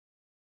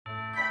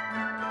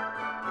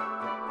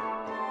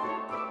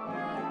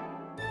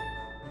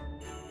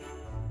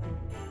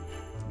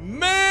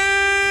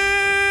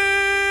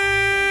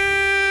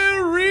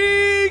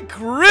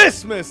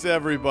Christmas,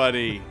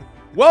 everybody.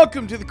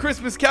 Welcome to the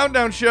Christmas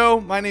Countdown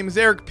Show. My name is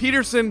Eric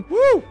Peterson.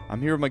 Woo!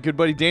 I'm here with my good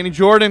buddy Danny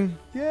Jordan.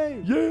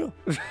 Yay! Yeah.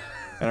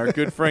 And our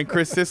good friend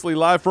Chris Sisley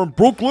live from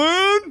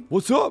Brooklyn.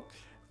 What's up?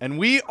 And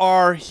we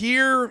are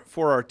here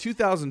for our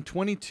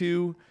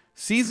 2022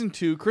 Season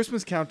 2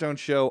 Christmas Countdown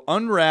Show,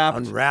 Unwrapped.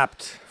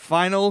 Unwrapped.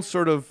 Final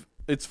sort of,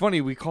 it's funny,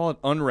 we call it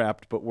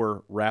Unwrapped, but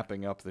we're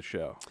wrapping up the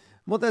show.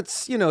 Well,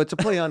 that's, it's a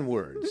play on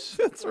words.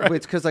 That's right.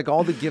 It's because,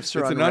 all the gifts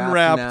are It's an unwrapped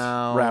unwrapped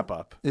now.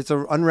 wrap-up. It's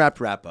an unwrapped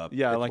wrap-up.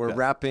 Yeah, I like we're that.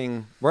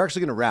 wrapping. We're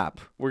actually going to wrap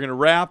We're going to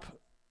wrap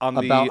on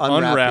about the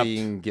unwrapping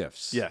unwrapped.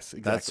 gifts. Yes,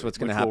 exactly. That's what's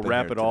going to Which happen. We'll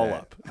wrap here it all today.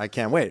 up. I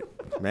can't wait.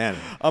 Man.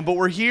 But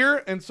we're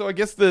here, and so I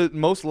guess the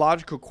most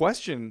logical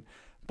question,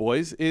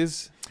 boys,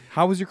 is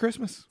how was your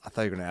Christmas? I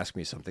thought you were going to ask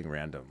me something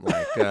random.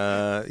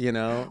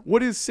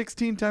 What is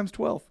 16 times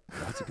 12?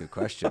 That's a good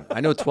question. I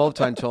know 12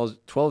 times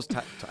 12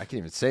 I can't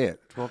even say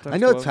it. 12 times I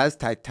know 12?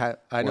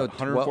 I know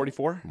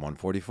 144?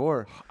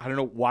 144. I don't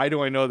know. Why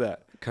do I know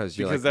that? Because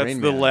that's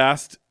Rain the Man.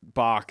 last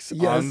box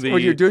Yes, on the...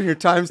 when you're doing your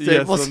times Yes,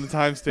 tables. on the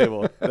times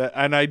table.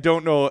 And I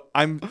don't know.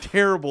 I'm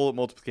terrible at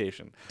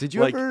multiplication. Did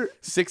you ever...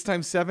 6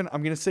 times 7,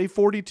 I'm going to say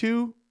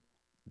 42.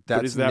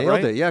 That's that nailed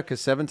right? it. Yeah,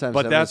 because 7 times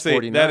But 7 is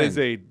 49. that is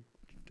a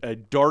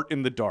dart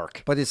in the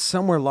dark. But it's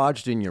somewhere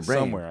lodged in your brain.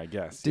 Somewhere, I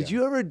guess. Did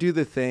you ever do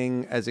the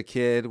thing as a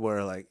kid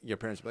where your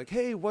parents would be like,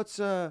 "Hey, what's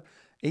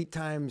 8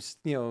 times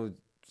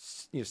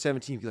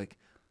 17?" You'd be like,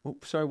 "Oh,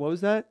 sorry, what was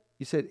that?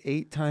 You said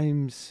 8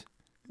 times."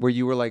 Where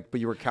you were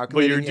but you were But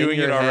calculating. you're doing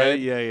in it your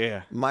already? head.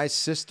 Yeah. My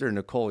sister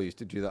Nicole used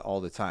to do that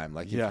all the time.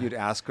 If you'd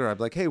ask her, I'd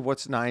be like, "Hey,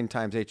 what's 9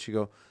 times 8?" She'd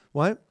go,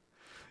 "What?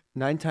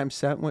 9 times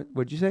 7?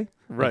 What'd you say?"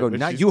 Right. I go,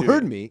 but she's "You doing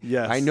heard it. me.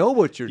 Yes. I know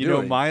what you're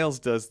doing." Miles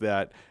does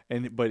that,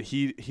 but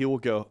he will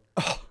go,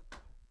 "Oh,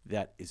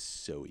 that is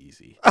so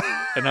easy."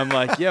 And I'm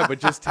like, "Yeah, but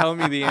just tell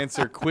me the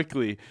answer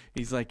quickly."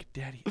 He's like,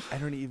 "Daddy, I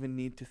don't even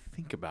need to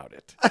think about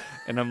it."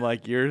 And I'm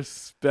like, "You're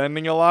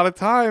spending a lot of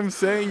time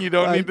saying you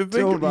don't need to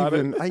think about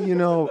it."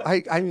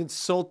 I'm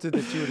insulted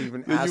that you would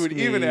even That ask you would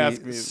me. even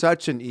ask me.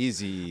 Such an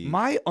easy.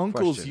 My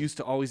uncles question. used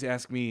to always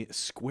ask me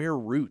square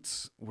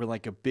roots were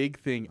like a big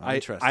thing. I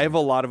Interesting. have a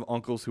lot of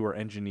uncles who are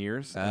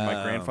engineers. And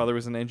my Oh. grandfather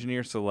was an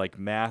engineer, so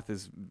math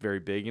is very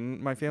big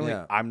in my family.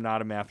 Yeah. I'm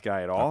not a math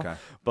guy at all. Okay.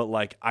 But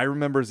I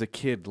remember as a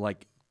kid,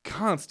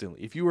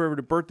 constantly, if you were at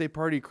a birthday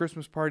party,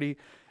 Christmas party,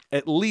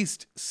 at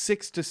least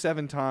 6 to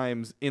 7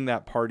 times in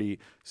that party,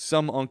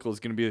 some uncle is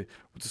going to be,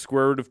 "What's the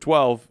square root of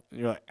 12?" And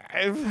you're like,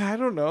 I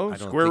don't know. I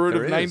don't Square think root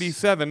there of is.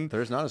 97.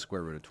 There's not a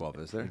square root of 12,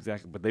 is there?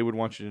 Exactly. But they would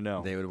want you to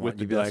know. They would with want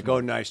the you to be like, decimal. "Oh,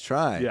 nice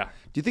try." Yeah.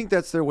 Do you think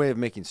that's their way of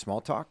making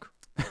small talk?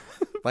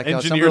 How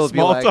Engineer somebody will be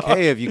small like, talk.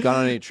 "Hey, have you gone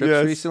on any trips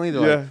Yes. recently?"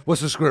 They're Yeah. like, "What's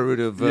the square root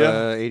of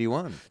Yeah.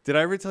 81?" Did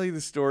I ever tell you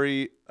the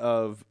story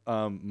of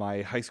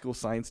my high school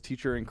science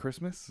teacher in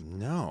Christmas?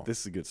 No.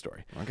 This is a good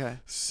story. Okay.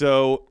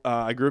 So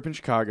I grew up in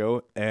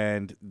Chicago,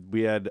 and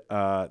we had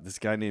this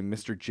guy named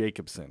Mr.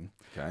 Jacobson,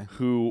 Okay.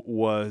 who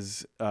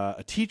was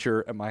a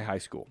teacher at my high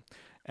school.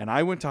 And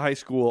I went to high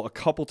school a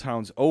couple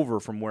towns over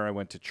from where I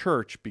went to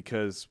church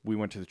because we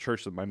went to the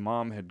church that my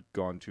mom had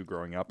gone to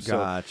growing up.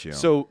 Got you.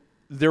 So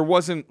there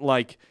wasn't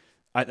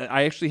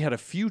I actually had a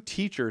few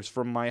teachers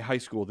from my high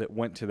school that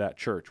went to that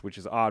church, which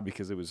is odd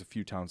because it was a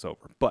few towns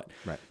over. But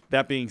Right.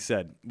 that being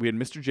said, we had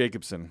Mr.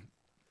 Jacobson,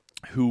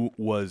 who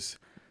was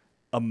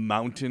a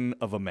mountain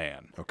of a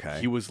man. Okay.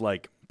 He was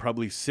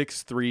probably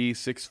 6'3",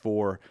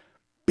 6'4",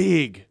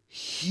 big,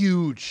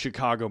 huge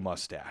Chicago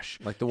mustache.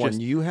 Like the one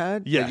you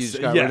had? Yes, That you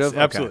just got rid of?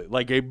 Okay. absolutely.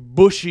 Like a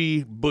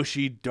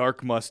bushy,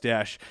 dark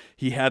mustache.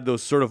 He had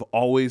those sort of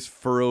always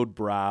furrowed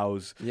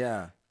brows.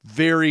 Yeah.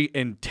 Very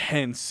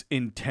intense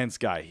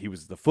guy. He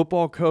was the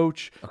football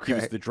coach. He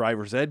was Okay. the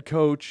driver's ed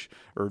coach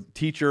or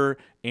teacher,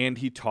 and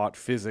he taught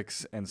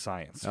physics and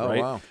science. Oh,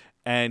 right? wow.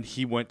 And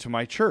he went to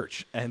my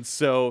church. And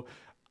so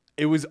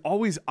it was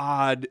always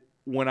odd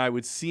when I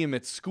would see him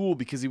at school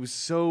because he was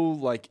so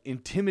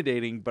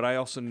intimidating, but I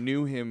also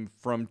knew him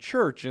from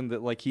church and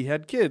that he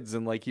had kids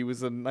and he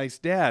was a nice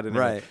dad. And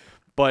Right.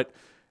 But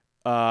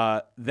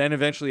then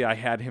eventually I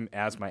had him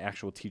as my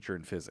actual teacher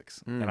in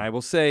physics. And I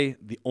will say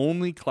the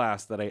only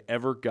class that I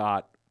ever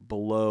got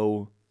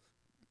below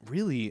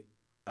really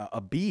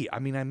a B. I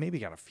mean, I maybe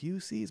got a few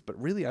C's, but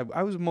really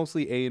I was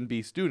mostly A and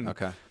B student.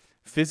 Okay.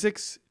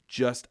 Physics,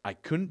 I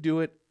couldn't do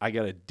it. I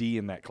got a D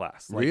in that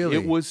class. Really?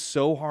 It was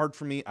so hard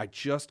for me. I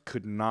just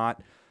could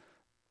not,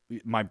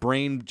 my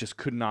brain just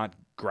could not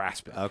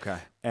grasp it. Okay.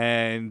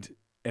 And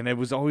it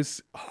was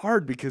always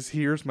hard because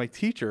here's my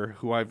teacher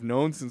who I've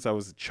known since I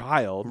was a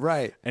child.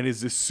 Right. And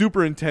is this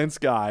super intense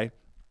guy.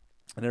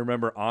 And I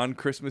remember on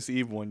Christmas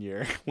Eve one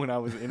year when I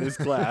was in his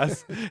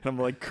class, and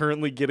I'm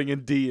currently getting a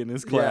D in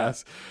his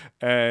class.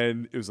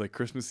 And it was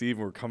Christmas Eve,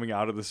 and we're coming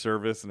out of the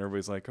service, and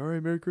everybody's like, "All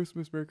right, Merry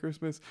Christmas, Merry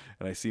Christmas."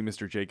 And I see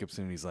Mr.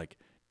 Jacobson, and he's like,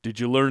 "Did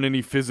you learn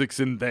any physics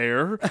in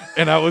there?"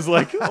 And I was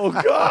like, "Oh,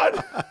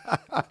 God."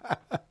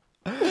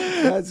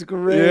 That's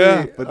great.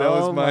 Yeah, but that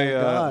was Oh my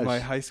gosh. my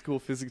high school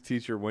physics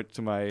teacher went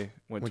to my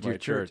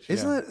church.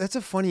 Isn't Yeah. that's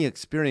a funny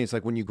experience?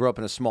 Like when you grow up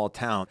in a small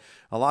town,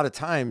 a lot of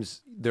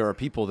times there are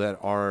people that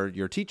are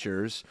your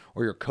teachers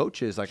or your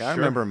coaches. Like I Sure.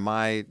 remember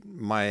my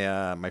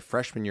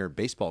freshman year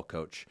baseball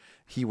coach.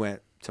 He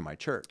went to my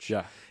church.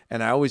 Yeah.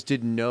 and I always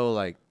didn't know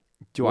like,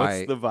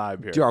 What's the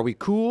vibe here? are we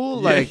cool?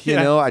 Yeah, Like, yeah.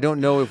 you know, I don't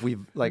know if we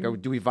like,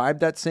 do we vibe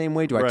that same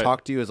way? Do I Right.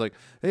 talk to you as like,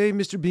 hey,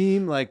 Mr.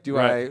 Beam? Like,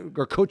 Right.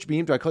 or Coach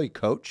Beam? Do I call you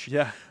Coach?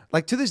 Yeah.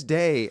 Like to this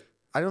day,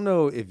 I don't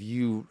know if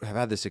you have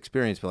had this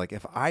experience, but like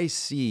if I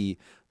see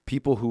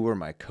people who were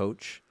my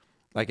coach,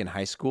 like in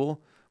high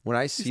school, when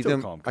I see still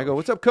them, call him I go, coach.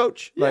 "What's up,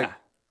 Coach?" Like Yeah.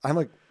 I'm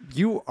like,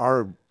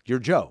 you're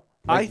Joe.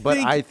 Like, but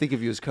I think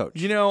of you as Coach.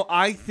 You know,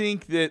 I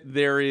think that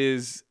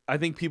I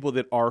think people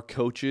that are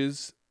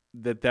coaches,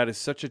 that is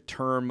such a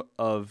term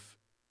of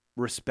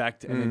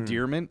respect and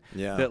endearment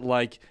Yeah. that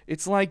like,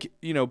 it's like,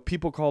 you know,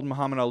 people called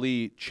Muhammad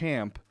Ali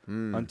champ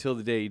until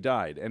the day he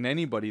died. And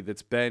anybody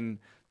that's been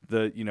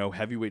the, you know,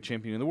 heavyweight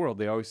champion in the world,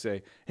 they always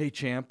say, hey,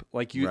 champ.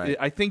 Like you, Right.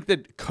 I think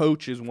that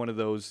coach is one of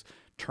those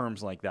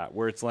terms like that,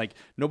 where it's like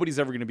nobody's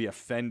ever going to be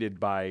offended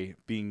by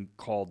being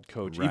called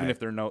coach, even Right. if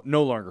they're no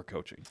longer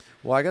coaching.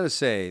 Well, I got to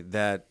say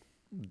that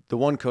the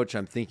one coach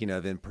I'm thinking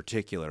of in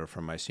particular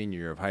from my senior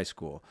year of high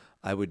school,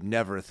 I would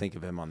never think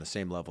of him on the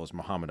same level as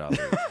Muhammad Ali.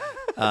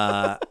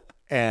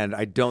 And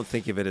I don't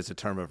think of it as a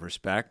term of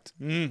respect,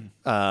 or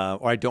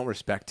I don't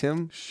respect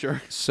him.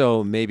 Sure.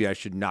 So maybe I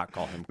should not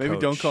call him Maybe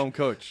coach. don't call him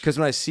coach. Because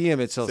when I see him,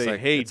 it's Say, like,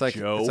 "Hey, it's like,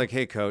 Joe." it's like,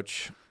 hey,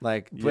 coach.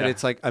 Like, but Yeah.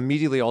 it's like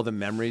immediately all the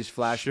memories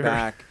flash Sure.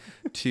 back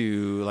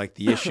to like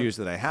the issues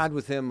that I had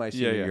with him my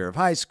senior yeah. year of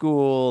high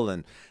school.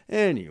 And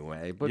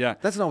anyway, but Yeah.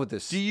 that's not what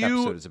this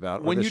episode is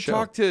about. or When this you show.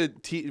 talk to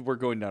we're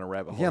going down a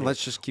rabbit hole. Yeah, here.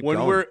 let's just keep when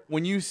going.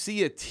 When you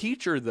see a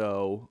teacher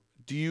though,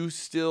 do you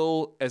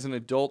still, as an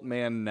adult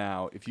man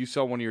now, if you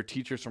saw one of your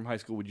teachers from high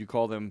school, would you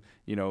call them,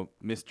 you know,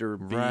 Mr.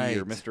 B Right.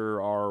 or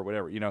Mr. R or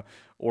whatever, you know,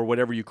 or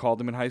whatever you called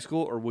them in high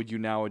school, or would you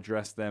now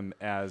address them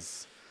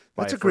as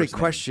by That's a great first name?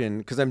 question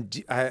because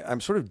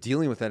I'm sort of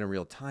dealing with that in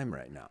real time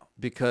right now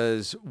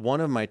because one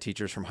of my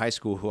teachers from high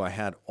school who I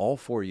had all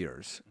 4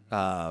 years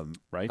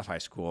Right. of high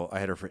school, I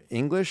had her for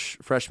English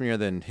freshman year,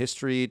 then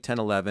history 10,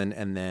 11,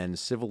 and then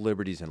civil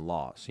liberties and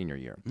law senior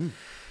year.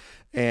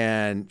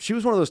 And she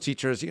was one of those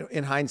teachers, you know,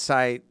 in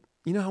hindsight,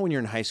 you know how when you're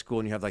in high school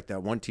and you have like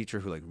that one teacher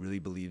who like really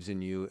believes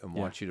in you and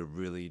wants you to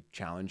really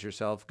challenge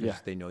yourself because Yeah.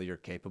 they know you're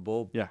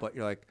capable. Yeah. But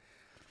you're like,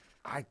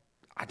 I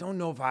don't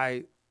know if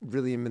I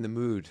really am in the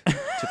mood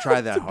to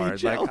try that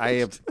hard. Like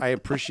I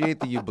appreciate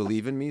that you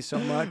believe in me so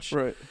much.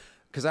 Right.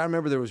 Because I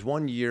remember there was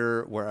one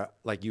year where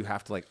like you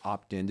have to like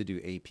opt in to do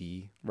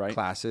AP Right.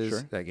 classes,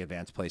 Sure. like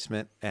advanced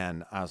placement,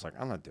 and I was like,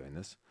 I'm not doing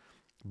this.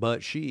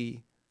 But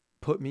she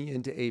put me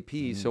into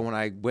AP. So when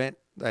I went,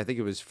 I think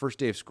it was first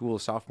day of school,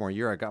 sophomore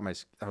year,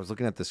 I was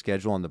looking at the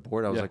schedule on the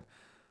board. I was Yeah. like,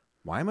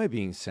 why am I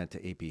being sent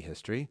to AP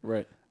history?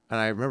 Right. And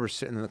I remember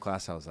sitting in the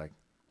class, I was like,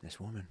 this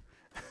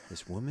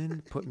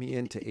woman put me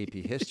into AP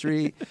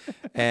history.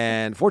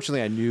 And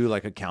fortunately I knew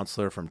like a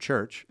counselor from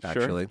church,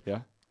 actually.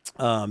 Sure.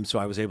 Yeah. So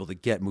I was able to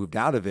get moved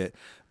out of it.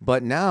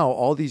 But now,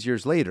 all these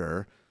years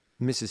later,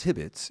 Mrs.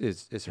 Hibbets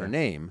is her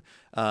name,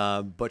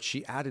 but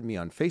she added me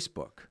on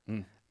Facebook.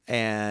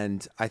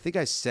 And I think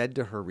I said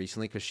to her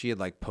recently, because she had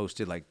like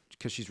posted like,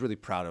 because she's really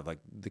proud of like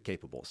the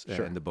Capables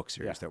and the book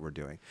series that we're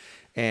doing.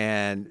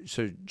 And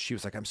so she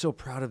was like, I'm so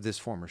proud of this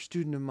former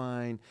student of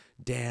mine,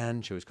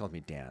 Dan. She always called me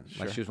Dan.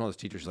 Like she was one of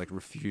those teachers who like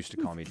refused to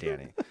call me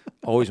Danny.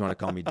 Always want to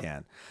call me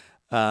Dan.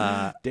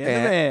 Dan the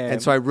man.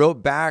 And so I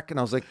wrote back and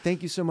I was like,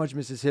 thank you so much,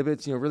 Mrs.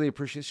 Hibbets. You know, really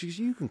appreciate it. She goes,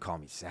 you can call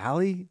me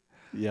Sally.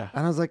 Yeah.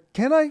 And I was like,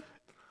 can I?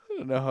 I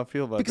don't know how I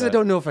feel about Because that. I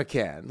don't know if I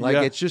can. Like,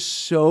 Yeah. it's just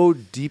so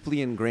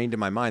deeply ingrained in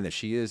my mind that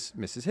she is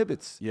Mrs.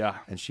 Hibbets. Yeah.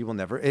 And she will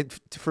never.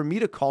 For me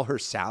to call her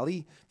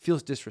Sally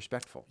feels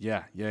disrespectful.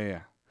 Yeah. Have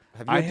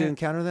you had to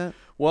encounter that?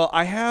 Well,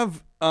 I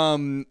have.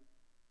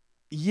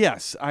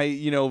 Yes,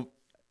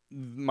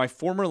 my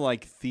former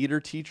like theater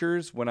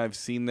teachers, when I've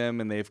seen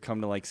them and they've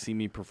come to like see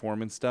me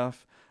perform and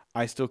stuff,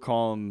 I still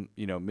call them,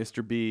 you know,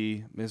 Mr.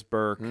 B, Ms.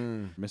 Burke,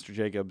 Mr.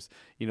 Jacobs.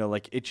 You know,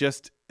 like it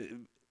just.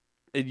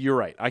 You're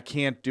right. I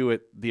can't do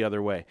it the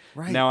other way.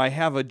 Right. Now, I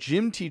have a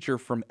gym teacher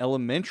from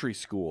elementary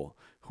school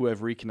who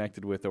I've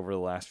reconnected with over the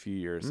last few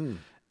years,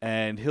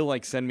 and he'll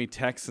like send me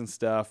texts and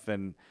stuff,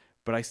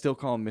 but I still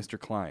call him Mr.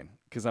 Klein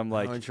because I'm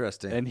like, Oh,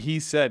 interesting. And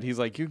he's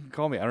like, you can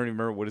call me. I don't even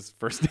remember what his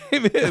first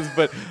name is,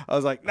 but I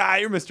was like, nah,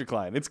 you're Mr.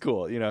 Klein. It's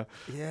cool, you know.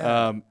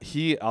 Yeah.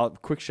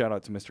 Quick shout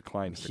out to Mr.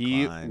 Klein. Mr.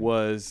 He Klein.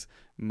 was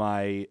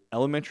my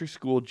elementary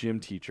school gym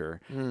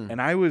teacher,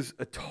 and I was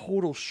a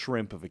total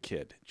shrimp of a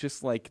kid,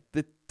 just like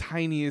the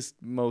tiniest,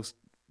 most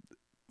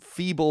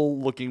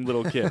feeble-looking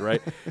little kid,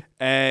 right?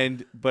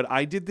 But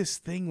I did this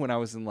thing when I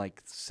was in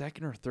like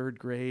second or third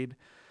grade.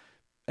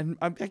 and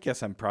I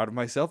guess I'm proud of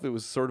myself. It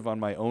was sort of on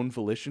my own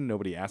volition.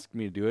 Nobody asked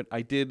me to do it.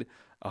 I did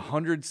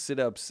 100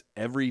 sit-ups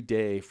every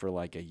day for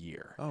like a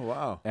year. Oh,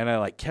 wow. And I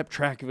like kept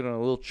track of it on a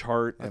little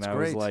chart. That's and I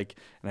great. was like,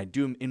 and I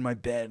do them in my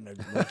bed. And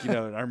I'd, like, and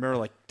I remember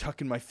like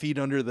tucking my feet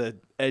under the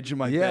edge of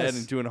my bed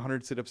and doing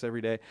 100 sit-ups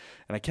every day.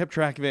 And I kept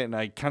track of it. And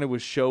I kind of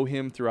would show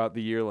him throughout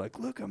the year, like,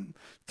 look, I'm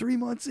 3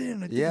 months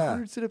in. I did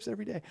 100 sit-ups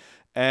every day.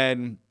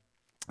 And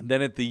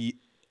then at the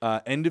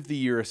end of the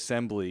year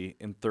assembly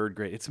in 3rd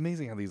grade, it's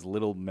amazing how these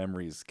little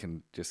memories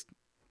can just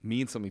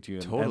mean something to you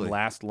and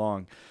last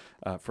long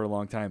for a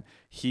long time.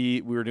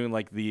 We were doing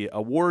like the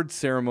award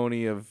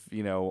ceremony of,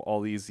 all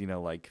these,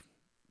 like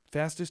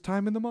fastest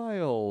time in the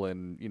mile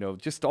and,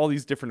 just all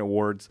these different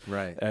awards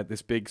at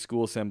this big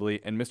school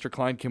assembly. And Mr.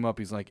 Klein came up.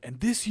 He's like, and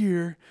this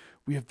year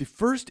we have the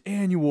first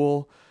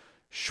annual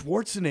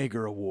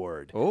Schwarzenegger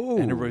Award. Oh.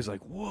 And everybody's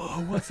like,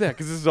 whoa, what's that?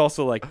 Because this is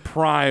also like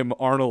prime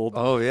Arnold,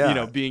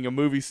 being a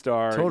movie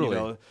star,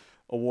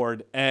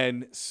 award.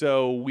 And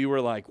so we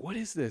were like, what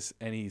is this?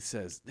 And he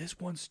says, this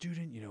one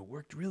student,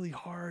 worked really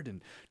hard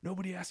and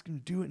nobody asked him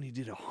to do it. And he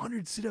did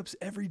 100 sit-ups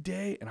every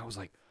day. And I was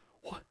like,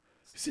 what?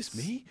 Is this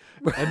me?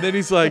 And then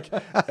he's like,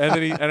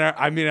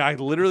 I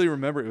literally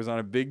remember it was on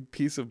a big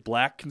piece of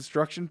black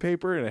construction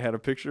paper and it had a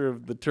picture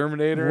of the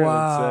Terminator.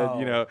 Wow.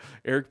 And it said,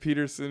 Eric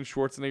Peterson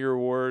Schwarzenegger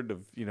Award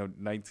of,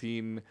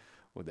 19,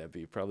 would that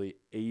be probably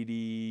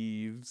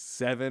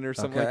 87 or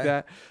something like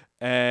that.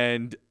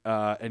 And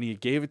he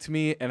gave it to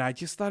me. And I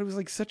just thought it was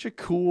like such a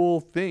cool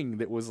thing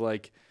that was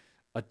like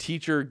a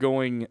teacher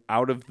going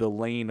out of the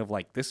lane of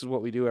like, this is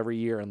what we do every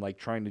year. And like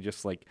trying to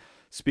just like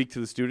speak to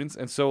the students.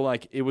 And so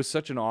like it was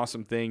such an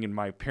awesome thing, and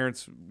my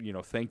parents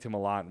thanked him a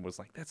lot and was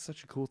like, that's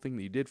such a cool thing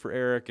that you did for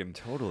Eric.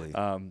 And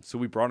so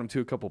we brought him to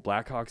a couple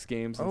Blackhawks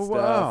games and stuff.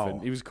 Wow.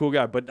 And he was a cool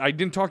guy, but I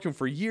didn't talk to him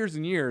for years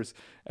and years.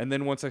 And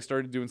then once I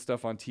started doing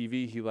stuff on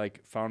TV, he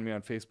like found me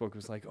on Facebook,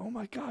 was like, oh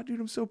my God, dude,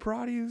 I'm so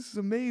proud of you, this is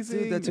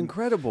amazing. Dude, that's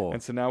incredible.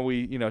 And so now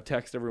we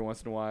text every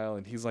once in a while,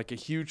 and he's like a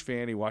huge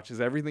fan. He watches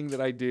everything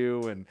that I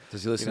do. And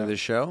does he listen to this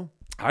show?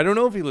 I don't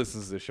know if he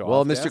listens to the show.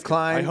 Well, Mr.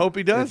 Klein, I hope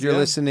he does. If you're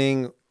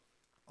listening,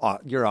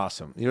 you're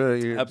awesome.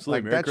 You're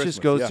absolutely. Like, that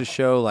just goes to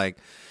show, like,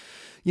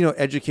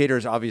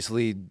 educators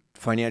obviously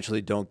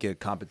financially don't get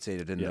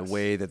compensated in the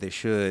way that they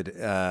should.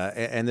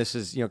 And this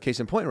is, case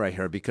in point right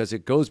here, because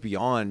it goes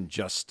beyond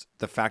just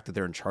the fact that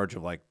they're in charge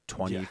of like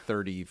 20,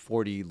 30,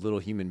 40 little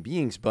human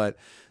beings, but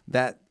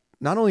that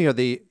not only are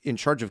they in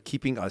charge of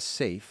keeping us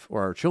safe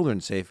or our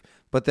children safe,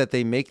 but that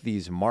they make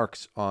these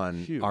marks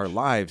on our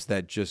lives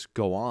that just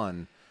go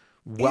on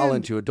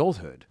into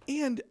adulthood.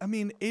 And I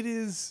mean, it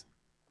is,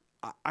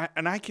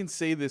 I can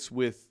say this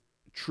with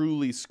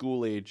truly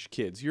school age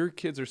kids. Your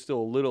kids are still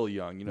a little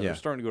young, they're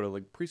starting to go to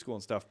like preschool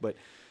and stuff, but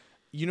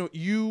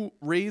you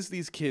raise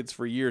these kids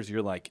for years.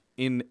 You're like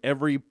in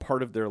every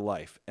part of their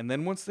life. And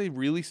then once they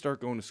really start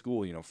going to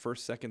school, 1st,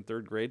 2nd,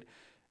 3rd grade,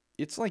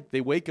 it's like they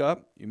wake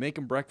up, you make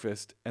them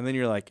breakfast, and then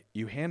you're like,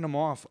 you hand them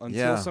off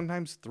until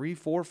sometimes 3,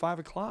 4, 5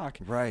 o'clock.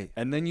 Right.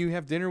 And then you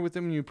have dinner with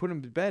them and you put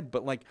them to bed.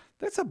 But like,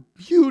 that's a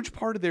huge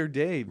part of their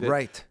day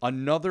that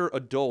another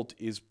adult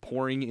is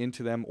pouring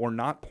into them or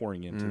not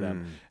pouring into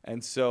them.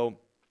 And so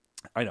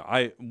I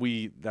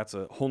know that's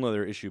a whole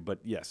nother issue,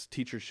 but yes,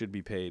 teachers should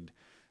be paid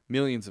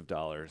millions of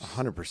dollars.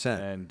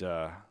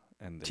 100%.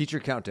 And Teacher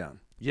Countdown.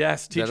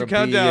 Yes, Teacher That'll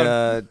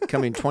Countdown. Be,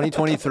 coming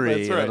 2023.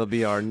 That's right. That'll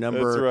be our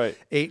number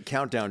 8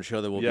 countdown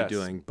show that we'll be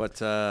doing.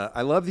 But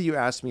I love that you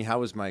asked me,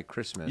 how was my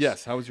Christmas?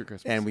 Yes, how was your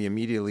Christmas? And we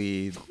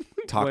immediately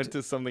talked went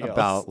to something about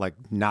else. Like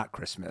not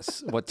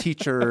Christmas. What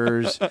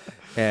teachers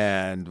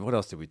and what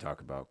else did we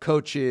talk about?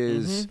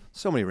 Coaches,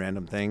 so many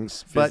random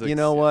things. Physics, but you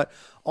know what?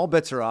 All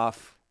bets are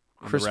off.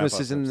 Christmas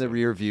is in the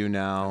rear view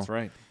now. That's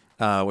right.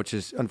 Which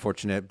is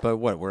unfortunate, but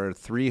we're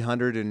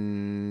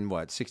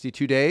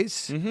 362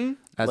 days. Mm-hmm.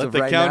 As Let of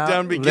the right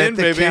countdown now. begin,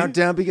 Let the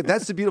countdown begin.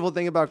 That's the beautiful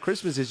thing about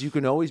Christmas is you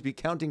can always be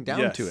counting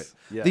down to it.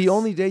 Yes. The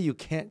only day you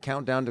can't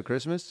count down to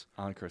Christmas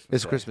on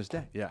Christmas is Christmas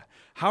Day. Yeah.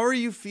 How are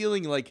you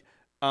feeling? Like,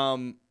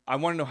 I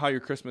want to know how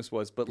your Christmas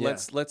was, but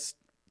let's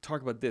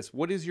talk about this.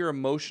 What is your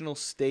emotional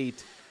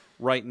state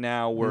right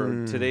now?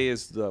 Where today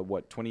is the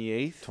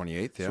 28th?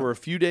 28th. Yeah. So we're a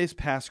few days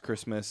past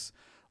Christmas.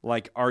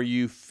 Like, are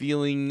you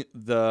feeling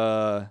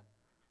the?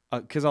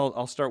 Because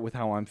I'll start with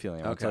how I'm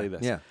feeling. I'll tell you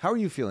this. Yeah. How are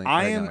you feeling?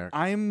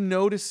 I'm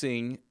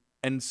noticing,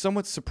 and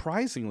somewhat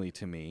surprisingly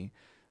to me,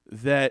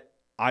 that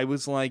I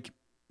was like,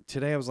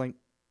 today I was like,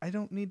 I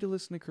don't need to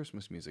listen to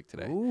Christmas music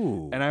today.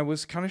 Ooh. And I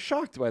was kind of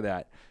shocked by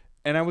that.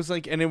 And I was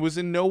like, and it was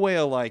in no way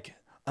like,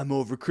 I'm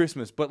over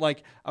Christmas. But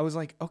like, I was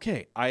like,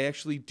 okay, I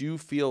actually do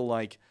feel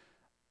like,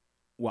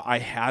 well, I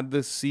had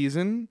this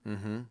season,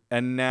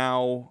 and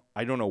now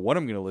I don't know what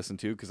I'm going to listen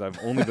to because I've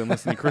only been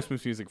listening to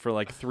Christmas music for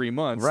like 3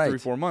 months,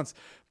 3-4 months.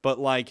 But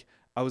like,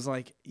 I was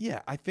like,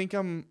 yeah, I think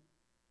I'm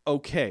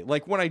okay.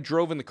 Like when I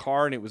drove in the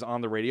car and it was on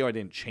the radio, I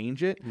didn't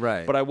change it.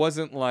 Right. But I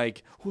wasn't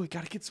like, oh, I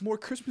got to get some more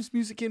Christmas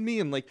music in me.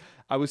 And like,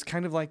 I was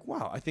kind of like,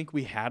 wow, I think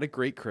we had a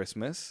great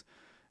Christmas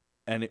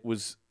and it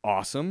was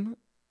awesome.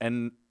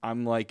 And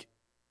I'm like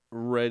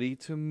ready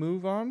to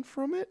move on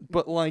from it.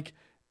 But like,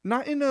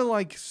 not in a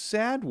like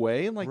sad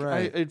way. Like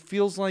Right. it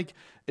feels like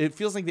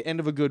the end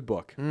of a good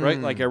book, right?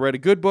 Like I read a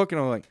good book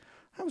and I'm like,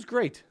 that was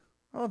great.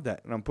 I love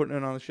that, and I'm putting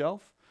it on the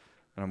shelf,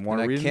 and I'm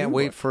wanting to read. I can't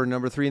wait for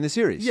number 3 in the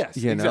series. Yes,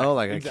 you exactly, know,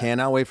 like I exactly.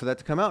 cannot wait for that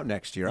to come out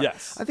next year.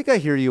 Yes. I think I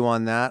hear you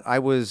on that.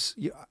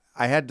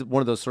 I had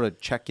one of those sort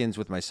of check-ins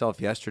with myself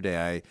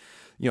yesterday.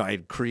 I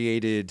had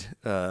created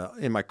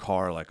in my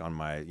car, like on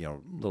my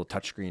little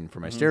touchscreen for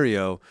my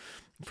stereo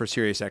for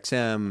Sirius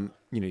XM.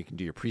 You can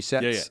do your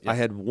presets. Yeah. I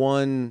had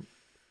one.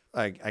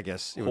 I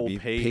guess it Whole would be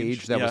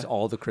page, that was yeah.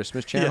 all the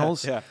Christmas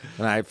channels. yeah.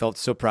 And I felt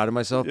so proud of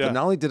myself. Yeah. But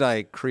not only did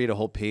I create a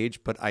whole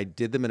page, but I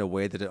did them in a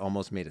way that it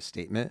almost made a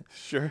statement.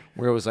 Sure.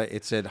 Where it was like,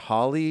 it said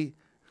holly,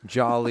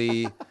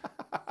 jolly,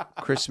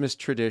 Christmas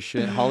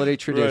tradition, holiday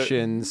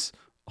traditions,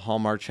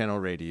 Hallmark Channel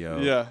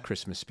Radio, Yeah.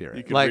 Christmas spirit.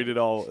 You can read it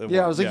all. at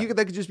Yeah, I once. was like,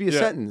 that could just be a Yeah.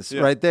 sentence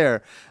Yeah. right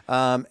there.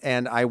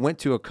 And I went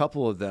to a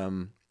couple of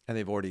them, and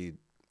they've already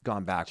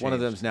gone back. One of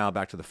Changed. them's now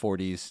back to the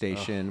 40s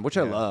station, which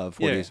I love.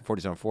 40s,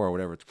 40s on 4 or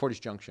whatever. It's 40s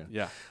Junction.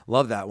 Yeah.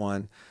 Love that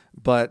one.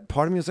 But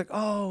part of me was like,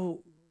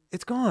 oh,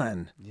 it's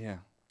gone. Yeah.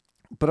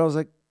 But I was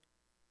like,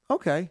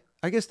 okay,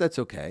 I guess that's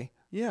okay.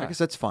 Yeah. I guess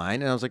that's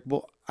fine. And I was like,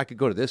 well, I could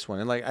go to this one.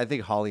 And like, I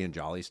think Holly and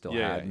Jolly still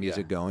Yeah, had yeah,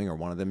 music yeah. going, or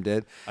one of them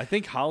did. I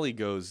think Holly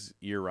goes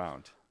year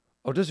round.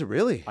 Oh, does it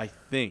really? I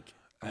think.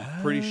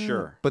 I'm pretty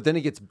sure. But then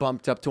it gets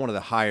bumped up to one of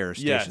the higher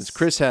stations.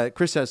 Yes.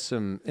 Chris has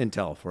some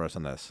intel for us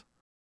on this.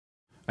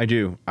 I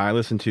do. I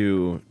listen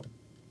to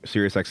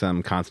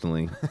SiriusXM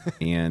constantly,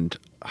 and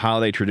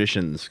Holiday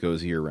Traditions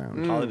goes year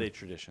round. Holiday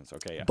traditions.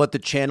 Okay. Yeah. But the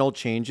channel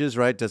changes,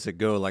 right? Does it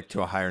go like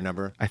to a higher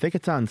number? I think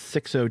it's on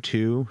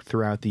 602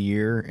 throughout the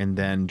year, and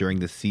then during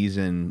the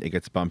season, it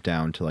gets bumped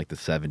down to like the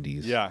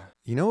 70s. yeah.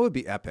 You know what would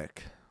be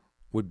epic?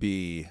 Would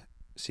be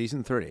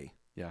season 30.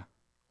 Yeah.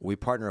 We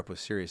partner up with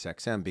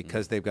SiriusXM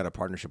because they've got a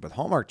partnership with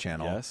Hallmark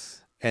Channel.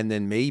 Yes. And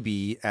then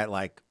maybe at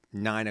like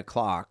 9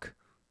 o'clock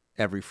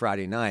every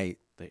Friday night,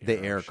 they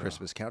our air show.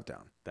 Christmas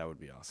Countdown. That would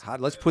be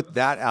awesome. Let's put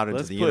that out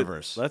into the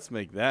universe. Let's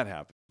make that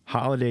happen.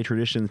 Holiday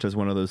Traditions does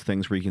one of those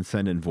things where you can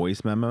send in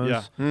voice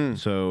memos. Yeah.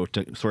 So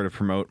to sort of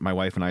promote my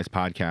wife and I's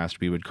podcast,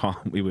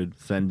 we would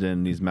send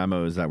in these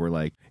memos that were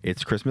like,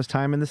 "It's Christmas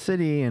time in the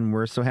city, and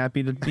we're so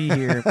happy to be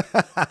here."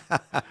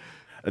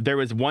 There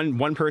was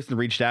one person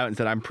reached out and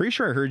said, "I'm pretty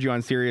sure I heard you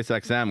on Sirius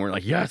XM." We're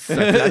like, "Yes,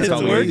 that's It's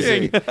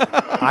amazing." working.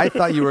 I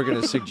thought you were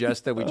going to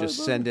suggest that we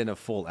just send in a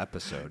full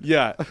episode.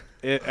 Yeah.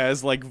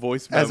 As like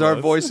voice memos. As our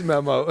voice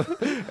memo.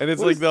 And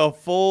it's like the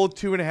full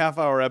 2.5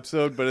 hour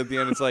episode, but at the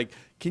end it's like,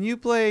 can you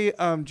play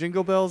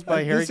Jingle Bells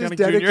by Harry This is Connick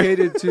Jr.?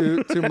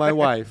 dedicated to my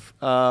wife.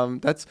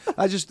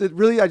 I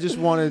just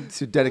wanted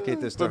to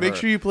dedicate this to But make her.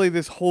 sure you play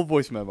this whole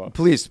voice memo.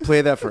 Please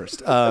play that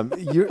first.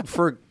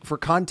 For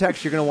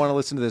context, you're going to want to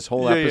listen to this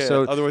whole Yeah, yeah.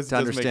 episode Otherwise it to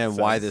doesn't make understand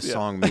why sense. this Yeah.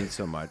 song means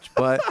so much.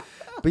 But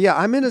yeah,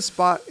 I'm in a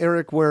spot,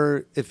 Eric,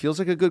 where it feels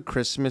like a good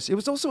Christmas. It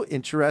was also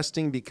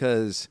interesting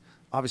because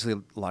obviously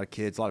a lot of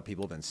kids, a lot of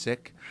people have been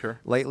sick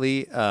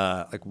lately.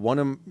 Like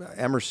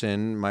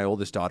Emerson, my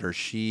oldest daughter,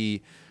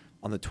 she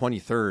on the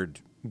 23rd,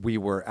 we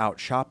were out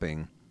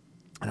shopping,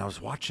 and I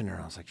was watching her,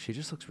 and I was like, she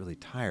just looks really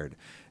tired.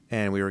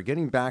 And we were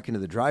getting back into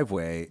the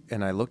driveway,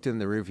 and I looked in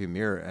the rearview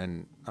mirror,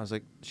 and I was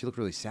like, she looked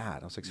really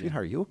sad. I was like,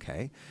 sweetheart, are you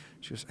okay?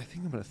 She goes, I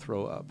think I'm going to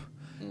throw up.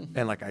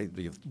 And like I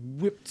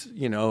whipped,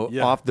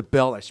 off the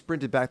belt. I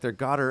sprinted back there,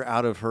 got her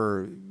out of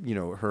her,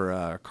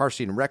 her car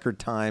seat in record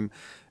time.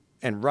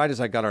 And right as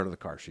I got out of the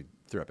car, she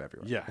threw up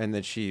everywhere. Yeah. And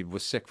then she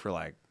was sick for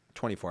like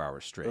 24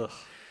 hours straight.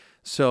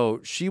 So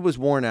she was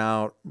worn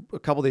out. A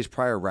couple days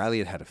prior,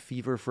 Riley had a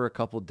fever for a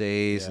couple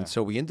days. And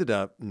so we ended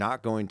up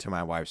not going to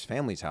my wife's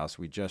family's house.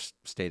 We just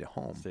stayed at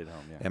home. Stayed at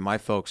home, yeah. And my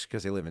folks,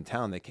 because they live in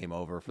town, they came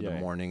over for the Yeah,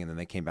 yeah. morning, and then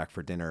they came back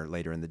for dinner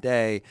later in the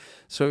day.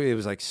 So it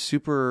was like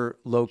super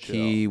low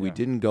key. We yeah.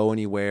 didn't go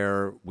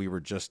anywhere. We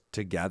were just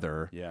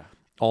together Yeah.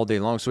 all day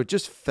long. So it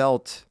just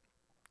felt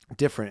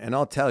different. And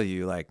I'll tell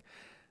you, like,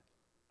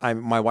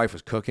 my wife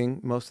was cooking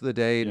most of the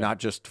day, not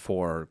just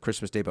for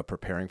Christmas Day, but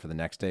preparing for the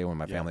next day when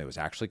my family was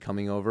actually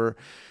coming over.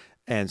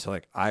 And so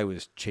like I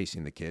was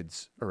chasing the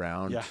kids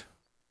around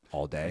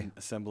all day.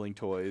 Assembling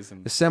toys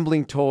and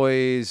Assembling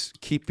toys,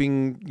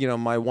 keeping,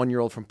 my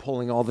 1-year-old from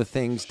pulling all the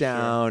things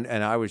down.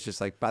 And I was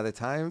just like, by the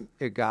time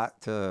it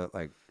got to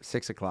like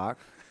 6 o'clock,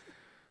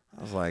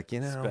 I was like,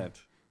 spent.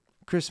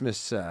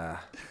 Christmas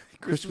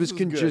Christmas is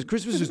good.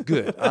 Christmas is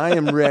good. I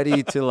am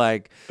ready to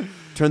like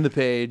turn the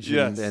page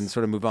Yes. and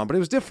sort of move on. But it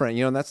was different,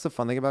 and that's the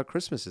fun thing about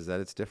Christmas is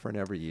that it's different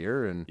every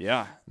year. And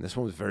Yeah. this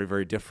one was very,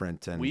 very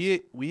different. And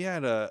We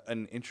had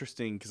an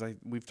interesting, because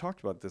we've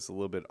talked about this a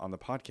little bit on the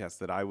podcast,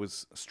 that I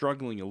was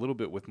struggling a little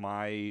bit with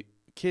my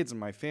kids and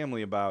my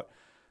family about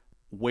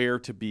where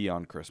to be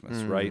on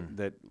Christmas, right?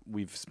 That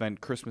we've spent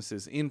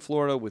Christmases in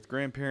Florida with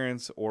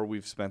grandparents, or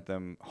we've spent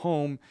them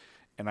home,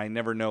 and I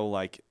never know,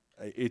 like,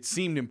 it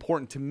seemed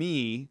important to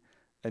me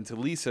and to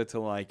Lisa to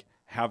like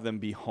have them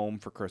be home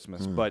for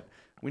Christmas, but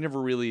we never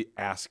really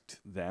asked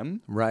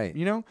them, right.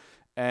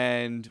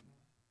 And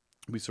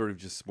we sort of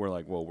just were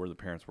like, well, we're the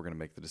parents, we're going to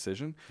make the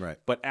decision. Right.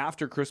 But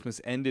after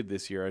Christmas ended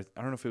this year,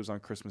 I don't know if it was on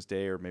Christmas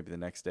Day or maybe the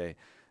next day,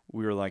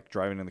 we were like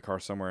driving in the car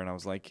somewhere, and I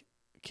was like,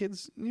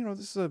 kids,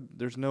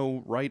 there's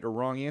no right or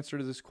wrong answer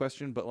to this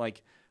question, but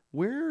like,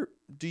 where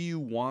do you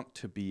want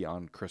to be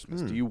on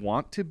Christmas? Do you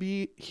want to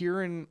be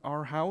here in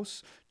our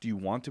house? Do you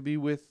want to be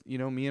with,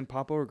 me and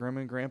Papa or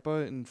Grandma and Grandpa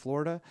in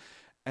Florida?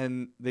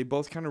 And they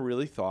both kind of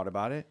really thought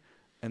about it,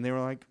 and they were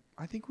like,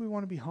 I think we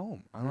want to be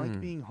home. I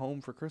like being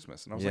home for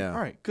Christmas. And I was like, all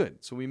right,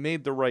 good. So we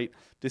made the right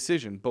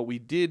decision. But we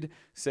did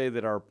say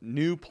that our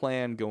new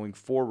plan going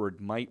forward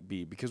might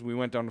be, because we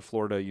went down to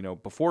Florida,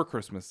 before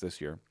Christmas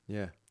this year.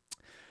 Yeah.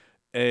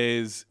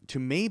 Is to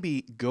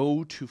maybe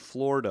go to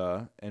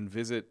Florida and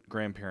visit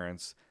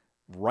grandparents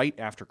right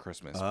after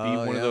Christmas. Be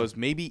one of those,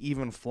 maybe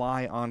even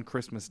fly on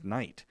Christmas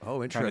night.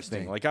 Oh, interesting. Kind of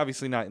thing. Like,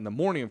 obviously not in the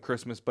morning of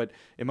Christmas, but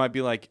it might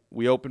be like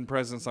we open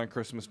presents on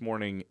Christmas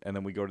morning and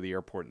then we go to the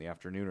airport in the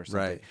afternoon or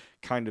something. Right.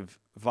 Kind of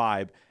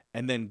vibe.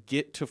 And then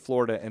get to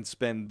Florida and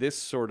spend this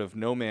sort of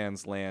no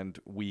man's land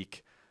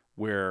week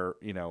where,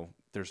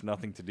 there's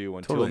nothing to do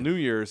until New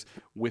Year's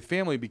with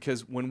family.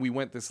 Because when we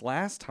went this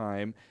last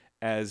time,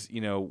 as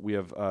we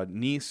have a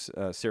niece,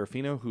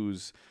 Serafina,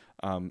 who's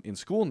in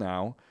school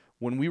now.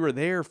 When we were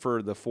there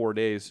for the 4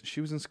 days,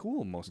 she was in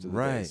school most of the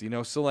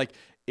days. So like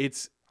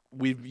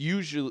we've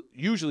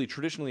usually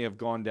traditionally have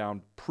gone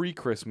down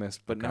pre-Christmas,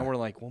 but now we're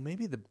like, well,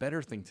 maybe the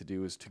better thing to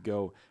do is to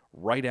go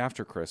right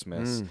after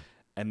Christmas,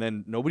 and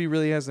then nobody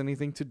really has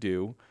anything to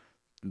do.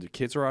 The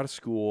kids are out of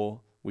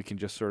school. We can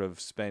just sort of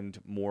spend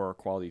more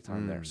quality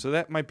time there. So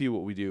that might be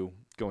what we do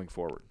going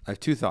forward. I have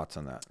 2 thoughts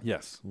on that.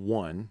 Yes.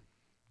 One,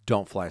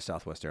 don't fly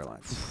Southwest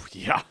Airlines.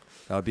 Yeah.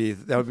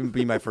 That would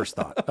be my first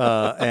thought.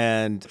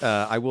 And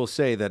I will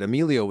say that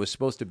Emilio was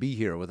supposed to be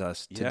here with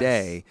us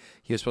today. Yes.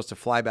 He was supposed to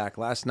fly back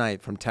last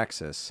night from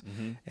Texas,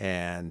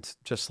 and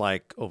just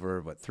like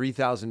over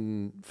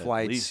 3,000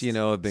 flights,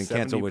 have been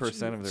canceled.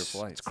 70% of their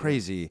flights. It's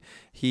crazy.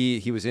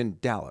 He was in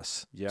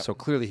Dallas, so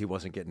clearly he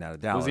wasn't getting out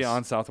of Dallas. Was he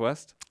on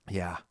Southwest?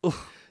 Yeah.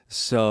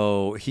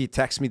 So he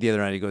texted me the other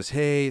night. He goes,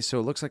 hey, so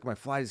it looks like my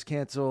flight is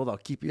canceled. I'll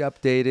keep you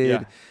updated.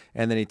 Yeah.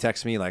 And then he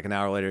texts me like an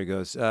hour later. He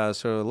goes,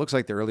 so it looks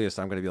like the earliest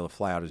I'm going to be able to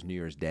fly out is New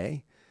Year's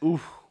Day.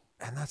 Oof.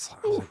 And I was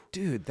like,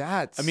 dude,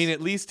 that's... I mean,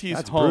 at least he's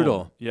that's home.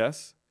 Brutal.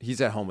 Yes?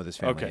 He's at home with his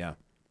family, yeah.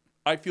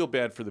 I feel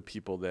bad for the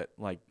people that,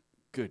 like,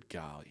 good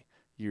golly,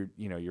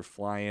 you're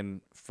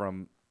flying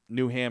from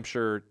New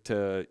Hampshire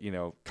to,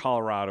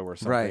 Colorado or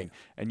something, right,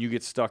 and you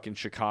get stuck in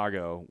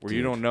Chicago where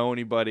you don't know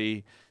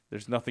anybody.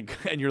 There's nothing,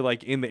 and you're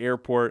like in the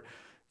airport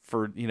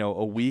for,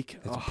 a week.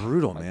 It's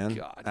brutal, man.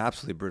 God.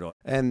 Absolutely brutal.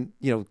 And,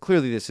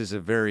 clearly this is a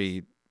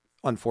very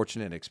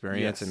unfortunate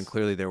experience. Yes. And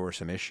clearly there were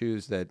some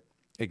issues that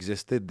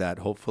existed that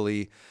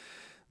hopefully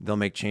they'll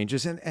make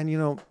changes. And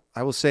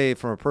I will say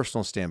from a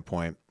personal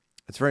standpoint,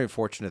 it's very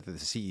unfortunate that the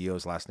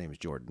CEO's last name is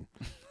Jordan.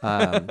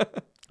 I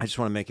just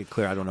want to make it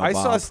clear. I don't know. I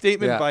Bob. saw a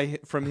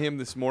statement from him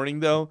this morning,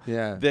 though,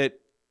 yeah, that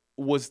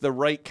was the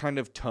right kind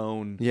of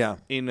tone yeah,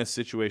 in a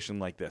situation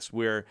like this,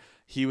 where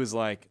he was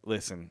like,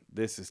 listen,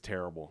 this is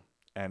terrible,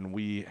 and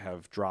we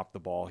have dropped the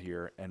ball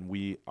here, and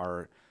we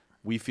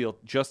feel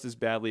just as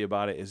badly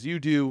about it as you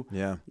do.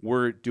 Yeah.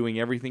 We're doing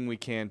everything we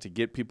can to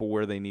get people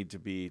where they need to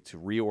be, to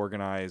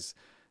reorganize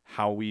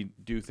how we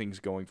do things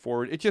going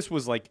forward. It just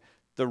was like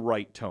the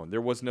right tone. There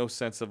was no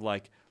sense of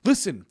like,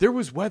 listen, there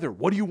was weather.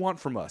 What do you want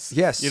from us?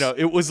 Yes.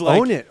 It was like,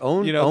 own it.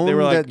 Own they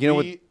were like,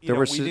 that, there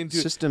were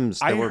systems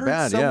that were bad.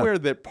 I heard somewhere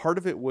that part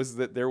of it was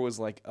that there was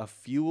like a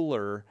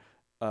fueler,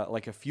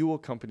 like a fuel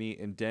company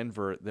in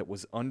Denver that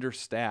was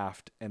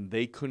understaffed, and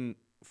they couldn't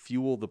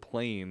fuel the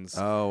planes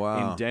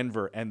in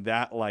Denver. And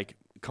that like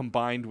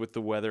combined with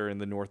the weather in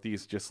the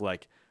Northeast, just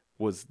like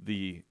was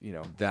the,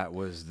 that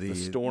was the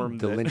storm,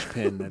 the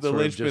linchpin that the sort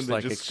linchpin of just that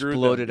like just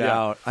exploded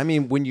out. I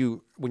mean, when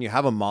you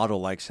have a model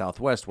like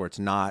Southwest where it's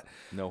not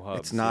no hubs,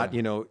 it's not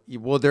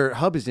well, their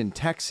hub is in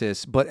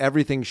Texas, but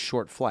everything's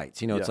short flights.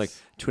 It's like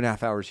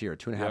 2.5 hours here,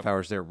 2.5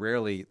 hours there.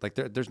 Rarely like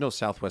there's no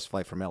Southwest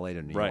flight from LA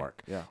to New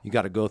York. Yeah, you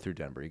got to go through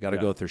Denver. You got to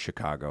go through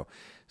Chicago.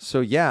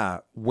 So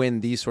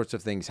when these sorts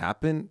of things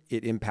happen,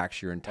 it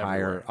impacts your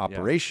entire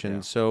operation.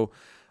 Yeah. So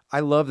I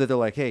love that they're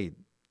like, hey,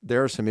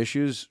 there are some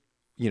issues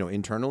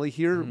internally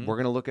here, we're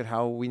going to look at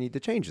how we need to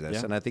change this.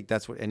 Yeah. And I think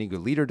that's what any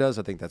good leader does.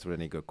 I think that's what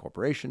any good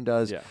corporation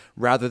does,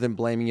 rather than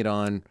blaming it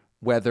on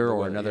weather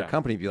or another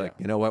company. Be like,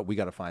 you know what, we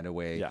got to find a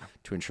way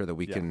to ensure that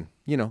we can,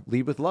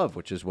 lead with love,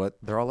 which is what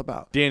they're all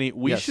about. Danny,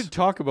 we should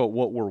talk about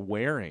what we're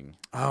wearing.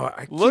 Oh,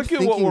 I keep look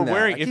at what we're that.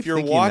 wearing. If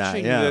you're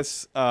watching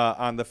this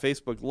on the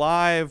Facebook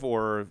Live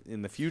or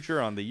in the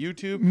future on the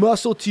YouTube,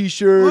 muscle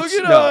T-shirts.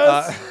 Look at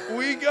us.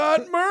 We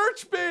got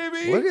merch,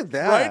 baby. Look at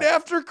that. Right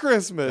after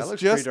Christmas, that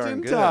looks just pretty darn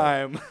in good.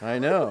 time. I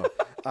know.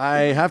 I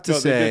have to they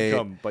say, did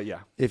come, but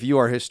if you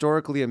are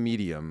historically a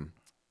medium,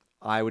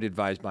 I would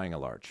advise buying a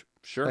large.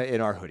 Sure. In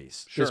our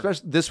hoodies. Sure.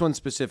 Especially this one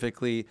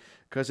specifically,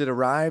 because it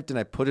arrived and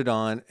I put it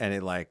on and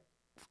it like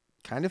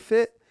kind of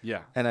fit.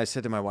 Yeah. And I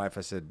said to my wife,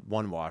 I said,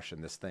 one wash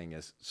and this thing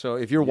is. So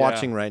if you're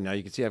watching right now,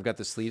 you can see I've got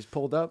the sleeves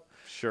pulled up.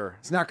 Sure.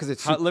 It's not because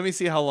it's. Let me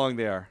see how long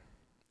they are.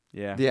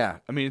 Yeah. Yeah.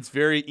 I mean, it's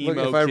very emo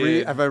Look,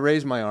 kid. if I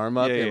raise my arm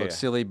up, Yeah, it yeah, looks yeah.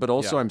 silly, but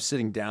also Yeah. I'm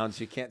sitting down,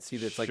 so you can't see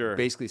that it's Sure. like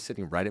basically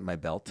sitting right at my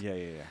belt.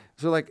 yeah.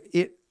 So like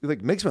it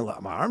like makes my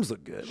arms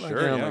look good. Like,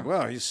 Sure, and I'm yeah. like,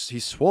 wow,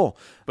 he's swole.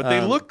 But they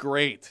look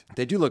great.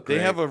 They do look great.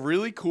 They have a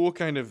really cool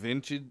kind of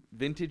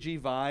vintagey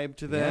vibe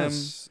to them.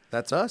 Yes,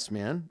 that's us,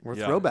 man. We're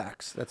Yeah.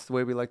 throwbacks. That's the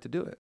way we like to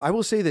do it. I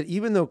will say that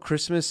even though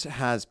Christmas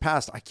has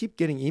passed, I keep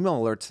getting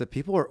email alerts that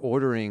people are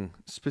ordering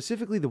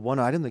specifically the one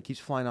item that keeps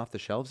flying off the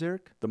shelves,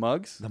 Eric. The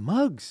mugs? The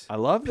mugs. I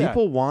love that.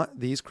 People want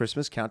these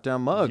Christmas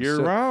countdown mugs.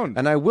 Year round.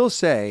 And I will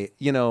say,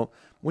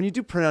 when you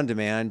do print on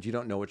demand, you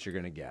don't know what you're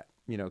going to get,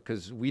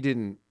 because we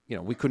didn't,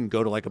 we couldn't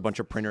go to like a bunch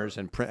of printers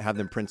and have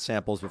them print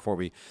samples before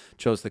we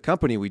chose the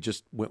company. We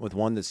just went with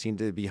one that seemed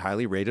to be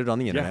highly rated on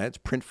the internet. It's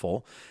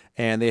Printful.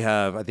 And they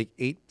have, I think,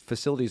 8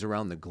 facilities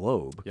around the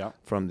globe,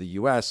 from the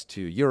US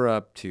to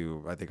Europe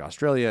to, I think,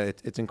 Australia.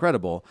 It's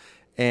incredible.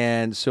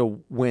 And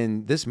so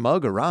when this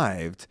mug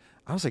arrived,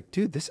 I was like,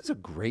 dude, this is a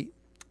great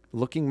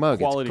looking mug.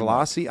 Quality it's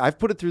glossy. I've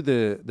put it through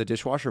the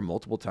dishwasher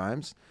multiple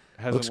times.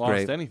 Hasn't Looks lost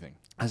great. anything.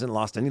 Hasn't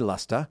lost any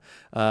luster.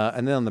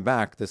 And then on the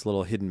back, this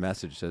little hidden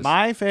message says,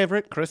 My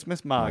favorite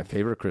Christmas mug. my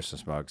favorite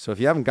Christmas mug. So if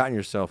you haven't gotten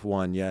yourself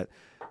one yet,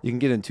 you can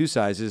get in 2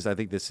 sizes. I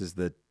think this is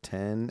the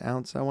 10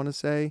 ounce, I want to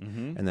say.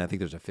 And then I think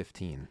there's a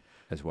 15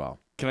 as well.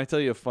 Can I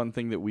tell you a fun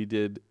thing that we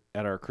did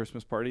at our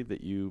Christmas party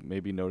that you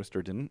maybe noticed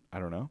or didn't? I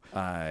don't know.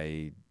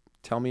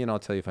 Tell me and I'll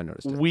tell you if I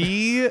noticed it.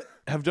 We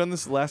have done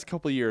this the last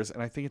couple of years,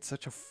 and I think it's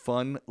such a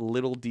fun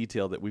little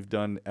detail that we've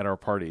done at our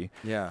party.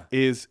 Yeah.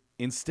 Is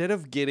instead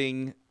of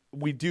getting,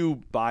 we do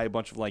buy a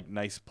bunch of like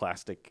nice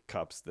plastic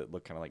cups that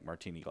look kind of like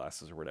martini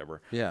glasses or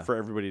whatever for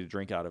everybody to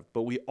drink out of.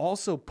 But we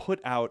also put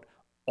out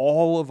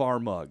all of our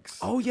mugs.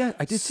 Oh, yeah.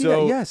 I did see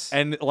that. Yes.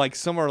 And like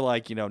some are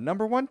like,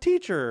 number 1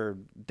 teacher,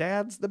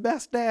 dad's the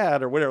best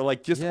dad or whatever.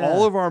 Like just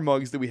all of our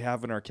mugs that we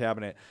have in our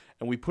cabinet.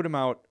 And we put them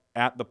out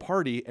at the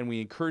party and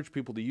we encourage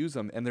people to use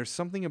them. And there's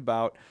something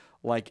about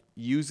like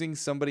using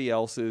somebody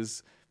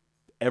else's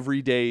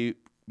everyday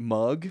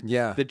mug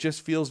that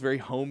just feels very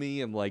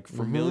homey and like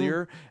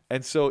familiar.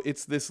 And so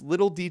it's this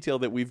little detail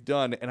that we've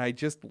done and I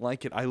just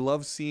like it. I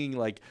love seeing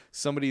like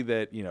somebody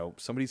that,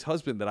 somebody's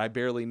husband that I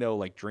barely know,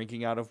 like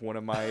drinking out of one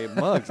of my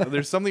mugs.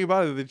 There's something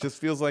about it that just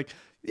feels like,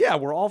 yeah,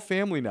 we're all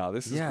family now.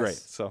 This is great.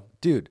 So,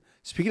 dude,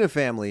 speaking of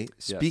family,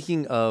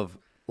 speaking of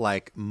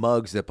like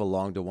mugs that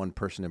belong to one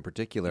person in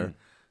particular,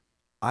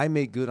 I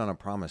made good on a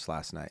promise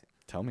last night.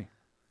 Tell me.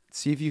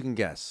 See if you can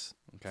guess.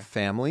 Okay.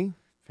 Family.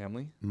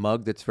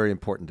 Mug that's very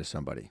important to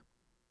somebody.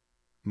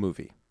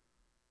 Movie.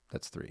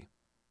 That's 3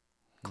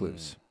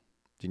 clues.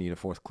 Do you need a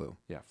 4th clue?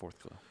 Yeah, 4th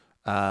clue.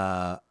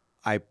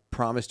 I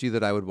promised you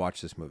that I would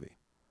watch this movie.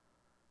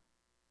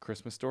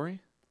 Christmas Story?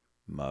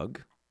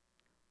 Mug.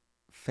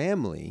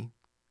 Family.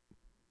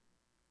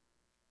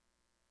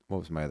 What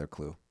was my other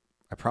clue?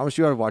 I promised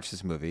you I would watch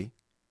this movie.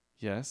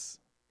 Yes.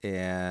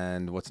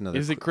 And what's another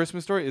Is it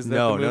Christmas Story? Is that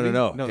no, the movie?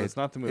 No, No, that's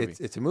not the movie.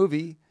 It's a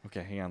movie.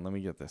 Okay, hang on. Let me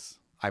get this.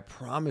 I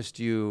promised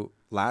you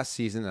last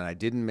season, and I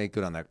didn't make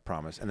good on that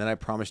promise. And then I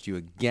promised you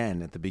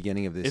again at the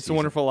beginning of this It's season. a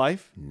Wonderful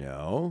Life?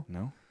 No.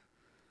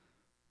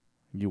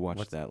 You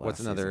watched that last What's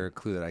another season.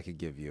 clue that I could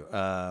give you?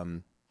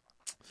 What's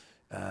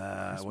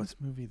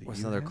movie that what's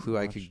you another haven't clue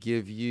I watched? could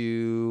give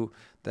you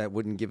that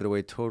wouldn't give it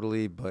away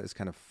totally, but it's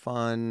kind of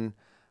fun?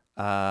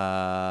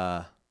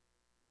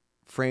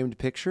 Framed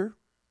Picture.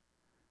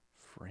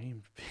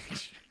 Framed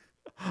Picture.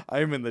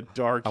 I'm in the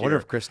dark I here. wonder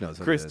if Chris knows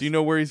what Chris, it is. do you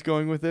know where he's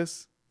going with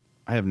this?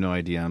 I have no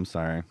idea. I'm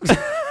sorry.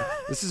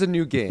 This is a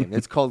new game.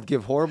 It's called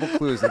Give Horrible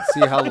Clues and see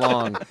how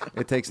long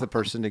it takes the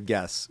person to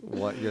guess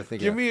what you're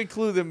thinking. Give me a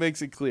clue that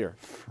makes it clear.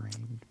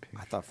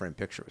 I thought Framed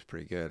Picture was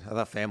pretty good. I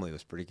thought Family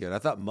was pretty good. I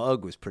thought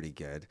Mug was pretty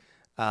good.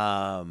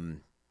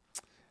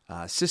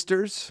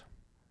 Sisters?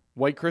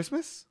 White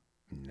Christmas?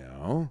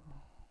 No.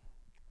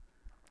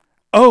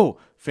 Oh,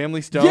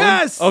 Family Stone?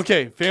 Yes!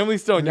 Okay, Family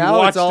Stone. You Now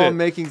watched it's all it.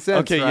 making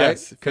sense, Okay, right?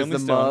 yes. Because Family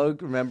the Stone.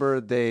 mug,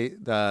 remember,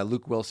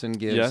 Luke Wilson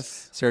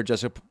gives Sarah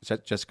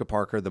Jessica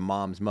Parker the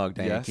mom's mug,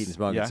 Diane Keaton's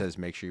mug, and says,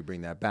 make sure you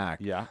bring that back.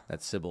 Yeah.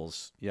 That's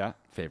Sybil's Yeah.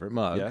 favorite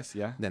mug. Yes,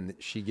 yeah. Then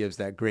she gives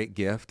that great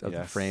gift of the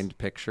Yes. framed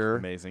picture.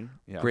 Amazing.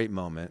 Yeah. Great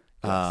moment.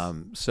 Yes.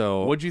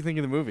 So What'd you think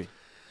of the movie?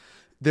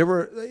 there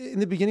were, in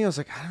the beginning, I was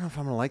like, I don't know if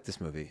I'm going to like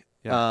this movie.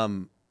 Yeah.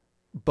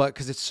 But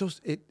because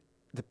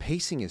the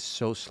pacing is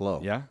so slow.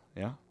 Yeah,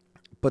 yeah.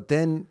 But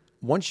then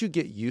once you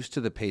get used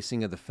to the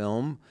pacing of the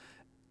film,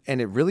 and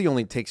it really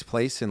only takes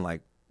place in like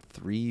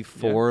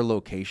 3-4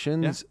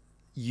 locations,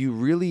 you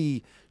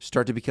really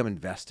start to become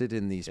invested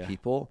in these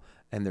people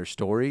and their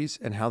stories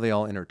and how they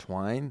all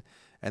intertwine.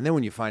 And then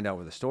when you find out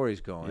where the story's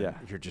going,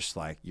 you're just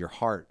like, your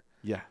heart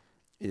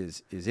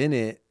is in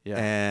it. Yeah.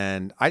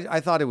 And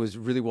I thought it was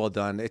really well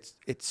done. It's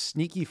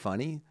sneaky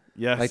funny.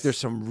 Yes. Like there's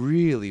some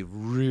really,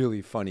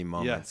 really funny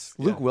moments.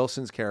 Yes. Luke Yeah.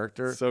 Wilson's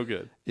character So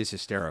good. is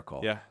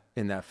hysterical. Yeah.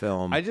 In that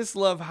film. I just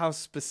love how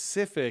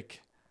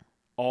specific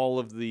all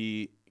of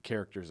the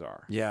characters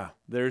are. Yeah.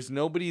 There's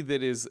nobody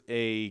that is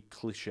a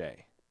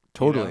cliche.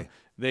 Totally.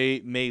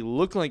 They may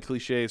look like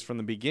cliches from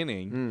the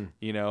beginning,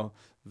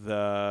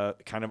 the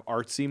kind of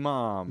artsy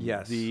mom,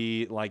 Yes.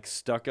 the like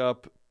stuck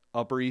up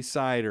Upper East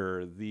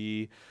Sider,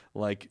 the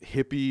like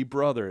hippie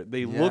brother.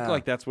 They look Yeah.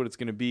 like that's what it's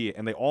going to be,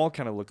 and they all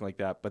kind of look like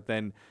that. But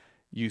then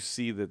you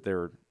see that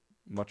they're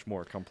much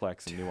more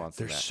complex and nuanced. There's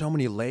than that. so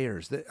many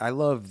layers. I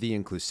love the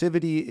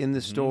inclusivity in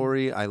the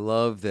story. I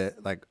love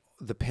that, like,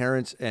 the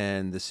parents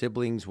and the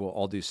siblings will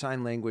all do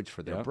sign language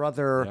for their Yep.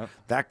 brother. Yep.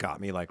 That got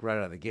me like right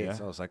out of the gates.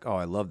 Yeah. I was like, oh,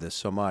 I love this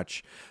so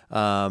much.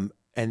 And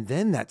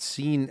then that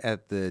scene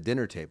at the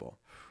dinner table.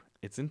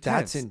 It's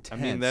intense. That's I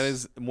mean, that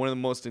intense. is one of the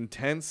most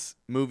intense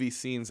movie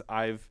scenes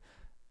I've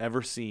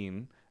ever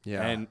seen.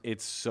 Yeah. And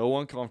it's so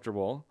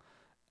uncomfortable.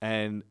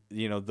 And,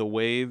 the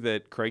way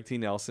that Craig T.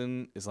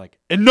 Nelson is like,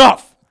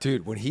 enough!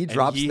 Dude, when he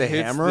drops he the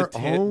hits hammer, the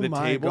oh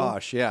my table.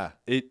 gosh, yeah.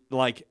 It,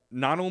 like,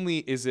 not only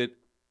is it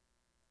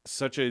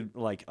such a,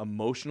 like,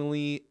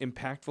 emotionally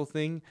impactful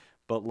thing,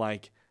 but,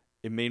 like,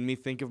 it made me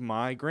think of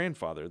my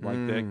grandfather.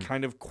 Like, that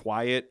kind of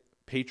quiet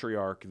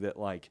patriarch that,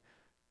 like,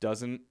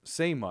 doesn't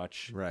say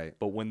much. Right.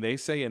 But when they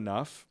say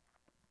enough,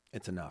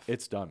 It's enough.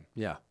 it's done.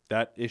 Yeah.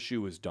 That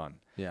issue is done.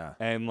 Yeah.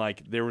 And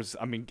like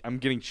I'm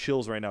getting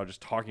chills right now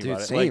just talking Dude,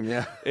 about it. same,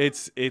 Like,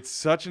 yeah. It's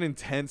such an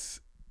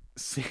intense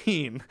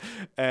scene,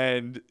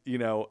 and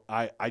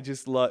I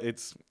just love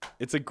it's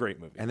a great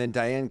movie. And then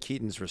Diane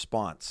Keaton's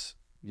response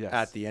Yes.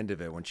 at the end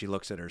of it when she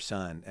looks at her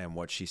son and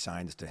what she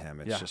signs to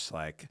him, it's Yeah. just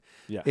like,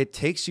 Yeah. it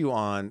takes you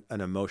on an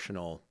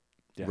emotional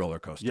Yeah. roller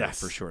coaster Yes.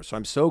 for sure. So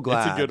I'm so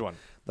glad It's a good one.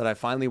 that I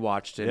finally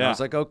watched it. And I Yeah. was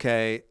like,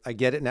 okay, I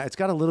get it now. It's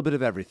got a little bit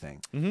of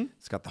everything. Mm-hmm.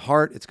 It's got the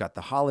heart. It's got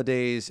the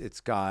holidays. It's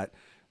got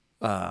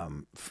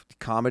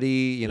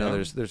comedy.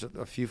 Yeah. There's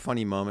a few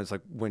funny moments,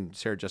 like when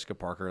Sarah Jessica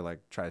Parker like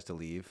tries to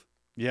leave.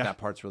 Yeah. That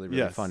part's really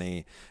Yes.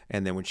 funny.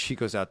 And then when she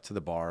goes out to the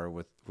bar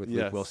with Luke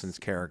Yes. Wilson's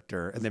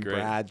character, and then great.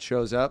 Brad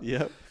shows up.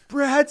 Yep.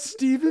 Brad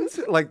Stevens,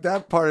 like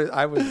that part,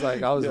 I was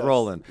like, I was Yes.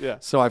 rolling. Yeah.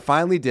 So I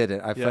finally did it.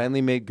 I Yeah.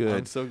 finally made good.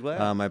 I'm so glad.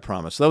 I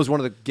promise. So that was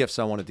one of the gifts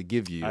I wanted to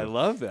give you. I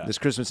love that. This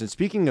Christmas. And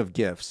speaking of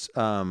gifts,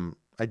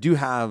 I do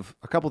have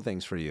a couple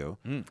things for you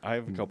I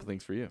have a couple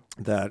things for you.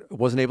 that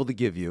wasn't able to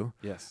give you.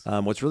 Yes.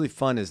 What's really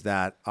fun is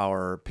that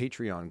our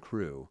Patreon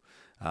crew,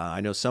 I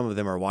know some of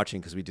them are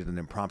watching because we did an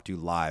impromptu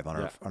live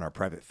on our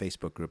private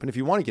Facebook group. And if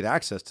you want to get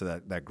access to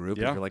that group,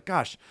 if Yeah. you're like,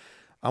 gosh,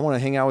 I want to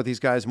hang out with these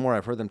guys more.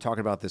 I've heard them talking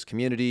about this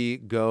community.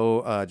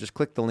 Go just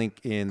click the link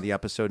in the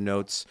episode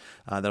notes.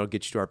 That'll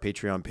get you to our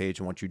Patreon page.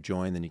 And once you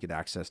join, then you get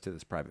access to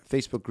this private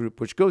Facebook group,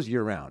 which goes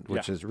year round,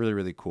 which Yeah. is really,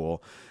 really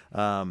cool.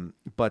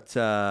 But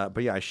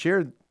yeah, I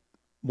shared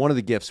one of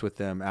the gifts with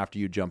them after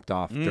you jumped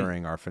off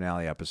during our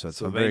finale episode.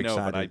 So I'm they very know,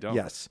 excited. but I don't.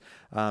 Yes.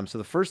 So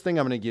the first thing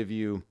I'm going to give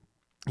you,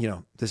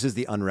 this is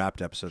the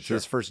unwrapped episode. So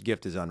this first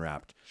gift is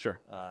unwrapped. Sure.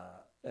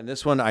 And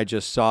this one I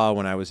just saw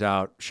when I was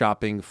out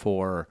shopping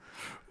for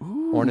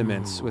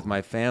ornaments with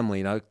my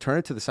family. Now turn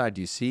it to the side.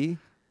 Do you see?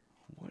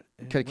 What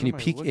Can you am I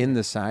peek looking in at?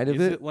 the side of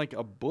Is it? it like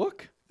a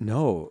book?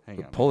 No.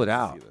 Hang on, Pull it let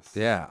me out. see this.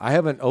 Yeah. I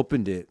haven't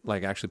opened it,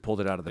 like actually pulled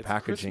it out of the It's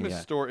packaging Christmas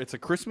yet. Story. It's a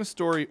Christmas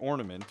Story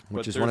ornament,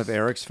 Which but is one of there's-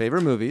 Eric's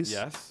favorite movies.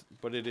 Yes,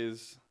 but it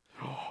is.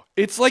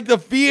 It's like the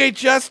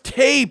VHS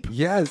tape.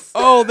 Yes.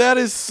 Oh, that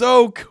is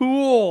so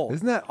cool.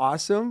 Isn't that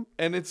awesome?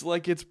 And it's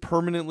like it's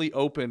permanently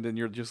opened and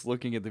you're just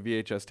looking at the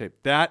VHS tape.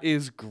 That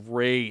is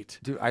great.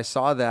 Dude, I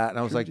saw that and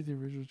I was True like, to the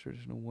original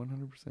traditional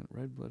 100%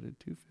 red-blooded,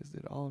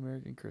 two-fisted,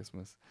 all-American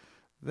Christmas.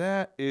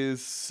 That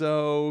is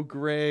so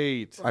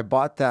great. I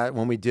bought that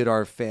when we did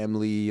our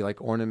family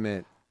like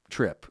ornament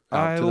trip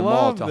out I to the mall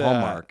love to that.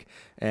 Hallmark.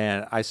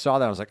 And I saw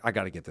that. I was like, I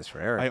got to get this for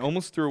Eric. I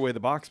almost threw away the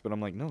box, but I'm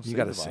like, no, You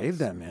got to the save box.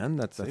 that, man.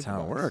 That's Save how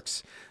the it box.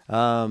 works.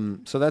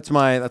 So that's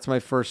my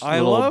first I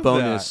little love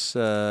bonus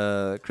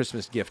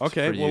Christmas gift.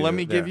 Okay, for well, you let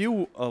me there. give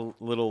you a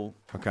little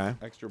Okay.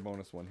 extra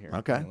bonus one here.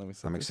 Okay. Let me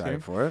set I'm this excited here.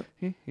 for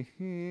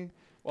it.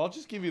 Well, I'll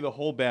just give you the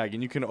whole bag,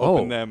 and you can Oh,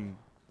 open them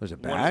There's a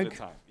one at a bag.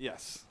 time.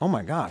 Yes. Oh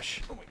my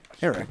gosh, Oh my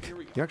gosh. Eric, Here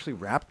we go. you actually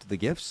wrapped the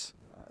gifts.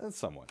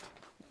 Somewhat.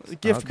 A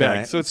gift Okay.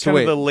 bag, so it's So kind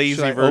wait, of the lazy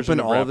should I version open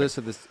of all of wrapping. this?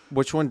 Of this.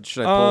 Which one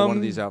should I pull? One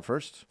of these out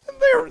first.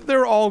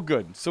 They're all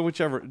good. So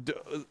whichever.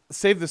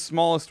 Save the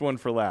smallest one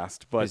for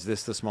last. But Is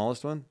this the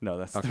smallest one? no,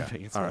 that's Okay. the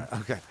biggest All one. right.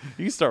 Okay.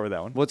 You can start with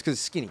that one. Well, it's because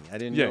skinny. I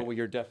didn't Yeah. know what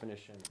your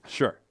definition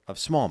Sure. of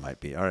small might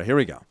be. All right, here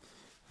we go.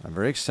 I'm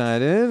very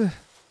excited.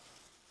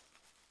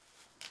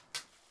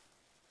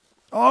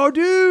 Oh,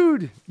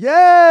 dude.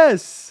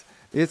 Yes.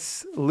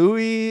 It's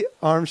Louis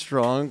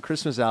Armstrong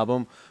Christmas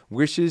album,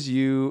 Wishes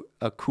You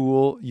a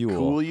Cool Yule.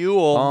 Cool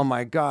Yule. Oh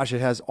my gosh, it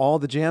has all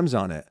the jams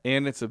on it.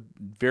 And it's a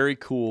very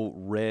cool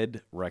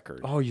red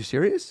record. Oh, are you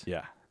serious?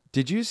 Yeah.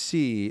 Did you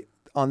see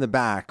on the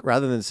back,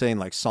 rather than saying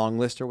like song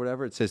list or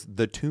whatever, it says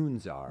the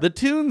tunes are. The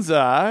tunes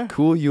are.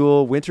 Cool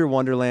Yule, Winter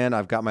Wonderland,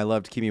 I've Got My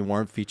Love to Keep Me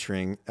Warm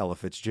featuring Ella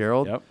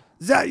Fitzgerald. Yep.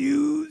 Is that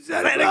you,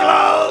 Santa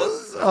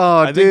Claus? Oh,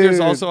 I dude. think there's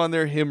also on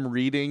there him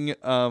reading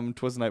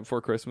 "'Twas the Night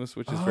Before Christmas,"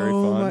 which is very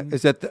Oh, fun.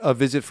 Is that a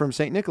visit from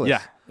St. Nicholas?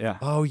 Yeah, yeah,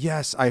 Oh,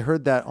 yes. I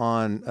heard that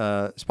on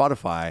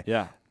Spotify.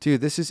 yeah. Dude,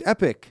 this is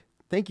epic.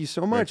 Thank you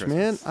so much, man.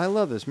 Christmas. I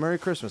love this. Merry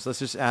Christmas. Let's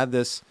just add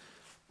this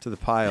to the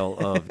pile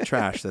of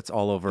trash that's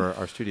all over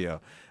our studio.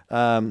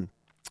 All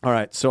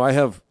right, so I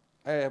have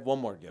one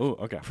more gift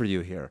okay. for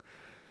you here.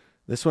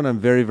 This one I'm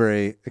very,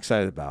 very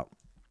excited about.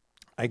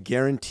 I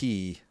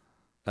guarantee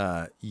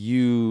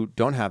you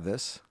don't have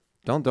this.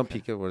 Don't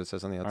peek at what it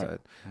says on the outside.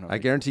 Right. I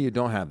guarantee you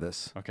don't have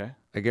this. Okay.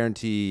 I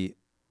guarantee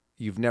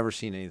you've never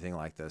seen anything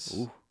like this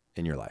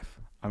in your life.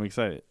 I'm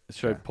excited.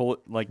 Should I pull it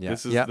like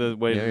this is Yeah. the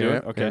way to do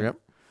it? Okay. Yep.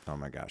 Oh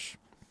my gosh.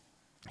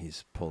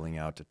 He's pulling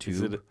out a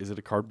tube. Is it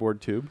a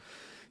cardboard tube?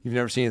 You've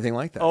never seen anything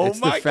like that. Oh It's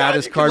my the God,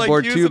 fattest you can, like,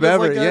 cardboard use tube it as,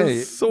 ever. like, a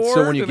Yeah. So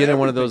sword when you and get in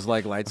one of everything. those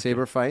like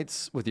lightsaber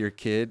fights with your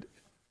kid.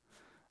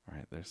 All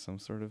right, there's some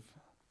sort of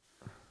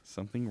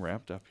something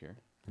wrapped up here.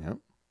 Yep.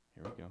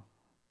 Here we go.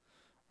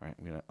 All right,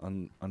 I'm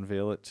gonna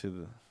unveil it to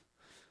the.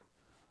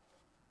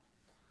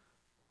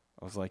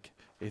 I was like,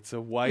 it's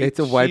a white. It's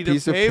a white sheet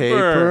piece of of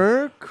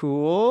paper.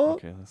 Cool.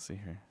 Okay, let's see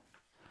here.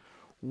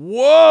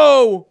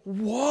 Whoa!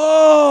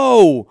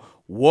 Whoa!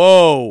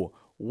 Whoa!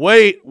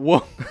 Wait!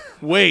 Whoa!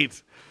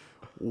 Wait!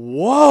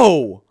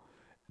 Whoa!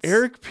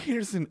 Eric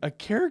Peterson, a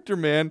character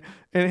man,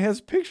 and it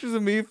has pictures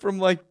of me from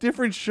like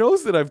different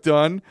shows that I've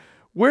done.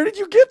 Where did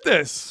you get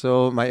this?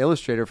 So my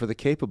illustrator for The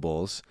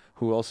Capables,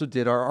 who also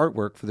did our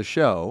artwork for the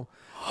show,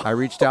 I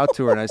reached out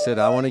to her and I said,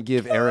 I want to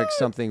give Eric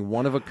something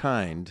one of a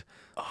kind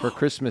for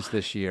Christmas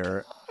this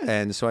year.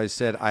 And so I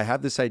said, I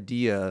have this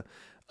idea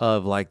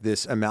of like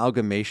this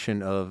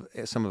amalgamation of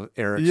some of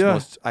Eric's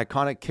most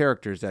iconic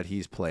characters that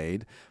he's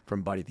played,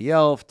 from Buddy the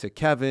Elf to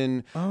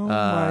Kevin, Oh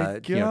my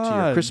to your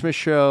God. Christmas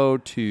show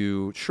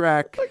to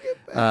Shrek.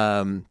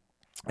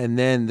 And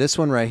then this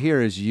one right here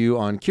is you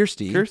on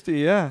Kirsty. Kirsty,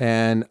 yeah.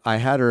 And I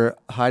had her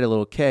hide a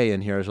little K in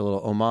here as a little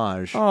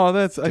homage. Oh,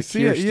 that's I to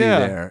see it. Kirsty Yeah.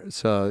 there.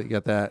 So you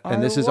got that. And I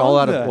this is all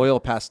love out that. of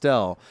oil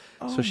pastel.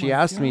 Oh So she my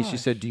asked me, she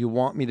gosh. said, do you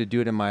want me to do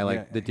it in my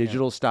Yeah, the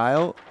digital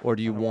style, or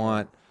do you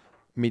want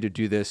me to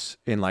do this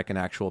in like an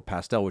actual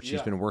pastel, which she's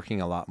Yeah. been working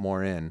a lot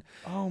more in?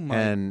 Oh my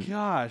and,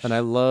 gosh. And I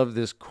love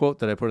this quote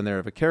that I put in there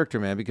of a character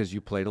man, because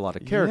you played a lot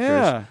of characters,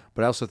 Yeah.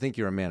 but I also think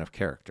you're a man of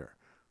character.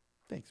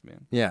 Thanks,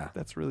 man. Yeah.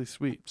 That's really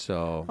sweet.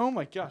 So Oh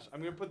my gosh. I'm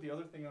going to put the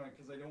other thing on it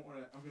because I don't want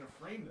to. I'm going to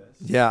frame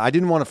this. yeah, I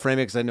didn't want to frame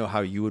it because I know how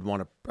you would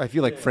want to. I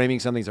feel like framing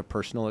something's a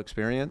personal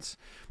experience.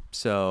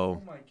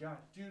 So Oh my god,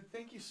 dude!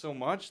 Thank you so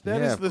much. That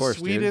Yeah, is of the course,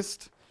 dude.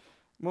 sweetest,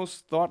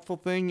 most thoughtful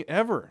thing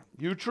ever.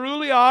 You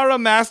truly are a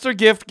master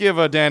gift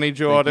giver, Danny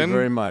Jordan. thank you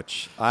very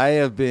much. I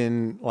have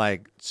been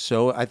like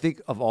I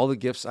think of all the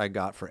gifts I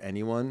got for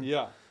anyone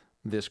Yeah.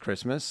 this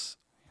Christmas,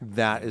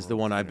 that is the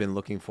one I've been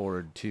looking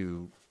forward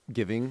to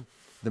giving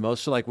the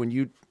most. So like when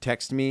you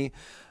text me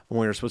when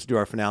we were supposed to do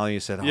our finale, you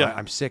said, Yeah.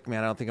 I'm sick,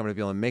 man. I don't think I'm going to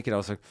be able to make it. I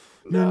was like,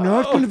 you're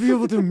not going to be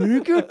able to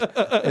make it?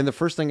 And the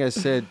first thing I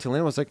said to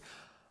Lynn was like,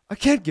 I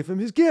can't give him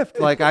his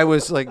gift. Like I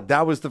was like,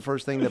 that was the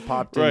first thing that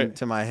popped Right.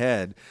 into my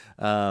head.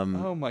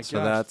 Oh my so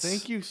gosh! that's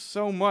Thank you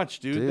so much,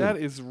 dude. Dude. That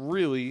is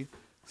really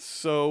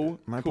so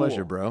my cool.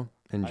 pleasure, bro.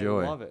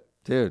 Enjoy. I love it.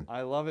 Dude.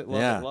 I love it. Love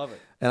Yeah. it. Love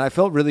it. And I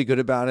felt really good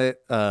about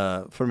it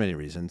for many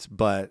reasons.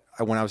 But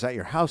when I was at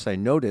your house, I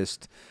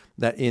noticed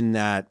that in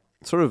that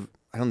sort of,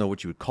 I don't know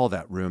what you would call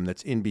that room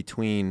that's in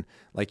between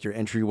like your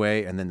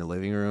entryway and then the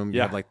living room. You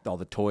Yeah. have like all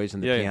the toys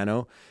and the Yeah, yeah.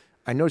 piano.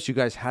 I noticed you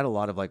guys had a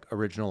lot of like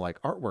original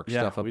like artwork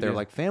Yeah, stuff up we there, did.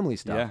 like family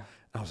stuff. Yeah.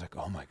 I was like,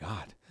 oh my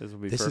God, This will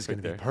be this is perfect going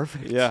to be there.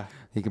 perfect. Yeah.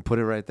 You can put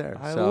it right there.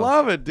 I So,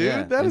 love it, dude.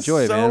 yeah, That is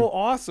enjoy it, so man.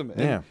 awesome. And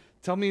Yeah.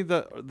 Tell me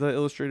the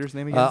illustrator's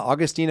name again.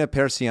 Augustina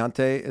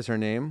Perciante is her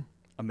name.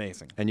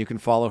 Amazing. And you can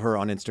follow her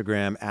on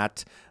Instagram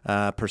at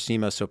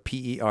Persima, so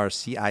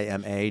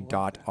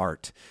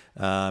PERCIMA.art.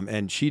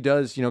 And she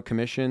does,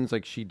 commissions.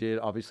 Like she did,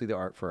 obviously, the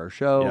art for our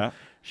show. Yeah.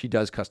 She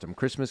does custom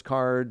Christmas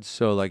cards.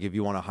 So, like, if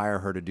you want to hire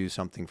her to do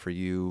something for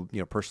you,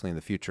 personally in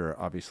the future,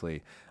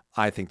 obviously,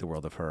 I think the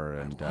world of her.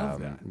 And love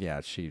that.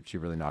 yeah, she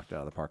really knocked it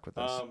out of the park with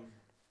us.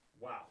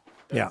 Wow.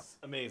 Yeah. That's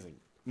amazing.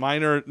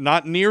 Mine are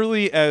not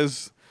nearly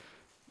as,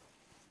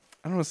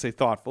 I don't want to say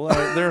thoughtful.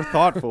 They're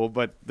thoughtful,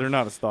 but they're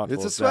not as thoughtful.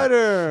 It's a as that.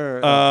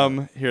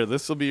 sweater. Here,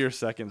 this will be your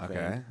second thing.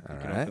 Okay, You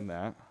all can right. open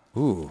that.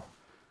 Ooh,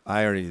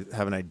 I already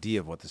have an idea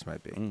of what this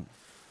might be.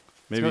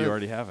 Maybe gonna- you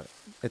already have it.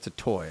 It's a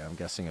toy, I'm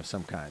guessing, of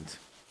some kind.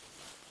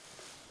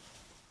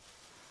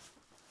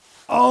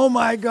 Oh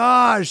my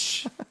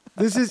gosh!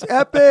 This is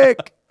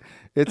epic!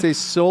 It's a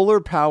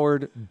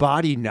solar-powered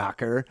body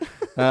knocker.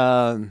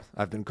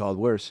 I've been called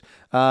worse.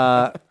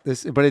 But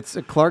it's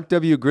a Clark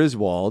W.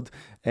 Griswold,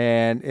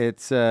 and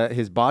it's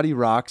his body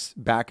rocks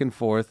back and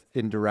forth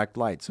in direct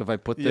light. So if I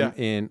put them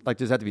Yeah. in, like,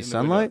 does that have to be In the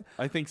window. sunlight?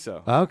 I think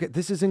so. Okay,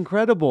 this is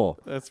incredible.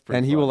 That's pretty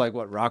And he will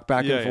fun. rock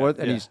back Yeah, and yeah, forth,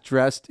 and yeah. he's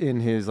dressed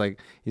in his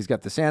he's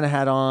got the Santa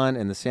hat on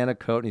and the Santa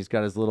coat, and he's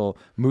got his little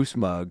moose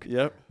mug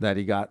Yep. that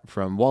he got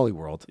from Wally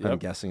World. I'm Yep.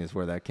 guessing is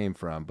where that came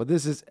from. But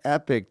this is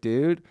epic,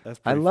 dude. That's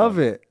I pretty love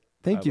fun. it.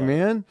 Thank you, love it.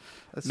 man.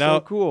 That's Now-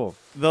 so cool.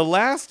 The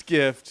last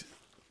gift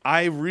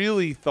I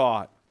really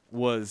thought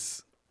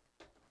was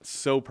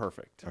so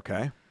perfect.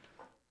 Okay.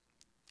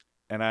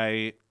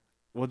 And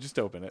we'll just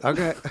open it.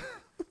 Okay.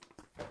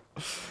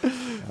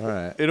 All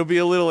right. It'll be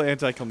a little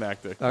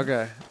anticlimactic.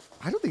 Okay.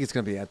 I don't think it's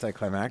gonna be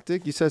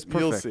anticlimactic. You said it's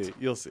perfect.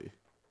 You'll see.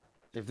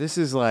 If this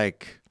is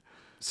like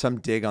some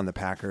dig on the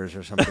Packers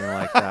or something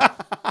like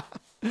that.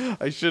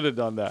 I should have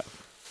done that.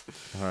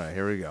 All right,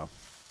 here we go.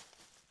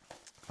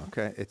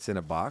 Okay, it's in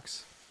a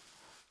box.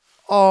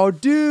 Oh,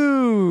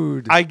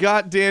 dude. I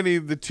got Danny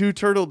the 2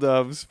 turtle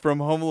doves from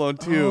Home Alone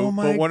 2, Oh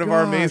my but one of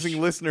our gosh.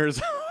 amazing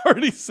listeners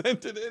already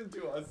sent it in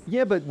to us.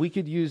 Yeah, but we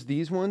could use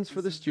these ones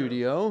for the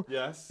studio.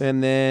 Yes.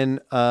 And then,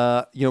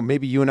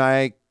 maybe you and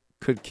I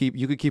could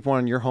keep one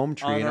on your home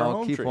tree, On and our I'll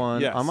home keep tree.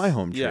 one Yes. on my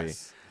home tree.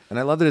 Yes. And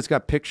I love that it's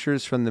got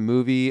pictures from the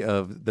movie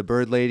of the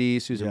Bird Lady,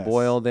 Susan Yes.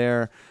 Boyle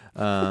there,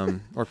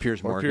 or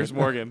Piers Morgan. Or Piers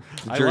Morgan.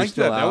 The I jury's like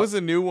still that. That out. was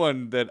a new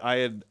one that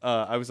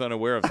I was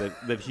unaware of,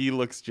 that he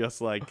looks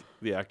just like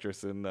the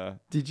actress in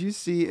Did you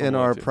see in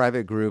Alone our 2.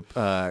 private group,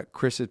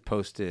 Chris had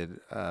posted,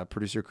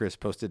 producer Chris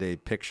posted a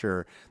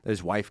picture that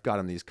his wife got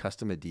him these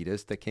custom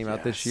Adidas that came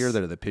out this year Yes.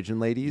 that are the Pigeon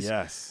Ladies.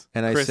 Yes.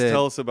 And I Chris, said,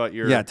 tell us about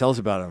your Yeah, tell us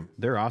about them.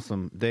 They're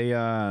awesome. They've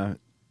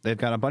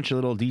got a bunch of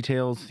little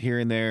details here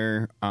and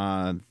there.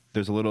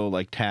 There's a little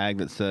like tag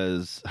that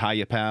says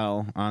 "Hiya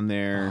pal" on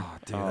there. Oh,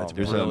 dude, that's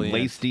There's brilliant. a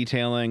lace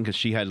detailing because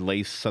she had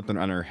lace something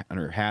on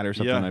her hat or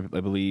something. Yeah. I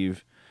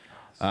believe.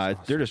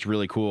 They're just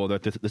really cool. They're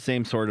the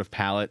same sort of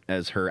palette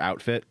as her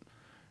outfit.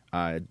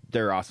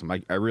 They're awesome.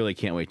 I really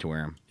can't wait to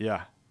wear them.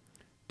 Yeah.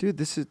 Dude,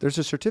 there's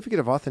a certificate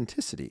of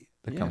authenticity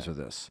that comes Yeah. with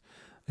this.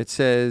 It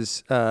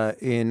says,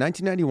 in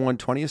 1991,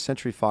 20th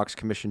Century Fox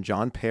commissioned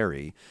John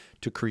Perry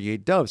to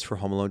create doves for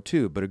Home Alone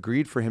 2, but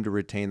agreed for him to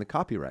retain the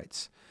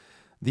copyrights.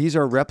 These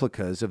are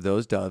replicas of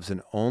those doves, and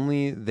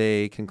only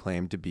they can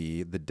claim to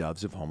be the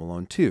doves of Home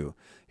Alone 2.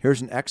 Here's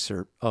an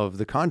excerpt of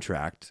the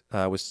contract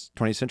with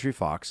 20th Century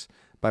Fox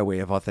by way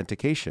of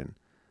authentication.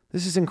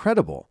 This is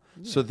incredible.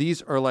 So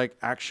these are like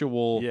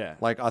actual, Yeah.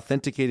 like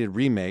authenticated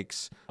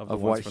remakes Of the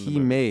of ones what from the he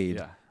movie. made,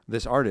 Yeah.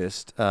 this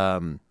artist,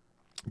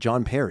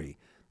 John Perry.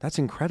 That's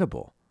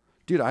incredible.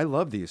 Dude, I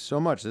love these so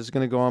much. This is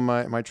going to go on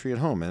my tree at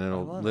home, and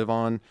it'll live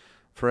on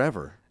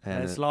forever.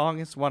 And As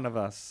long as one of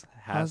us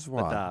has the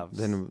what? doves,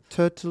 Then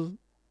turtle.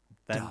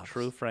 then doves.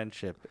 true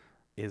friendship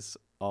is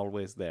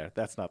always there.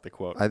 That's not the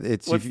quote.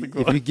 It's What's if, the you-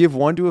 quote? if you give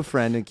one to a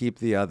friend and keep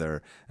the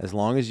other, as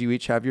long as you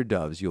each have your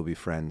doves, you'll be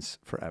friends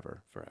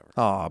forever. Forever.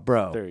 Oh,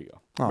 bro. There you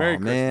go. Oh, Merry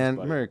Christmas, man.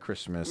 buddy. Merry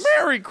Christmas.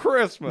 Merry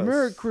Christmas.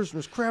 Merry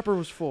Christmas. Crapper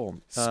was full.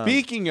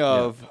 Speaking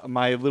of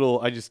my little,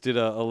 I just did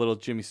a little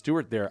Jimmy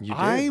Stewart there. You did.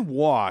 I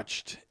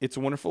watched It's a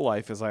Wonderful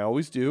Life, as I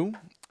always do,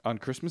 on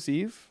Christmas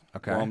Eve.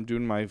 Okay. While I'm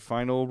doing my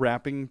final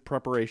wrapping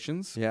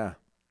preparations. Yeah.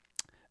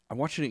 I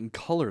watched it in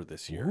color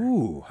this year.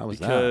 Ooh, how was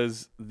that?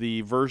 Because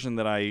the version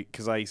that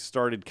because I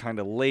started kind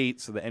of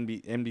late, so the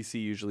NBC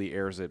usually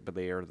airs it, but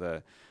they air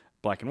the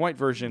black and white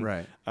version.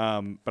 Right.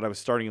 But I was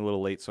starting a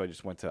little late, so I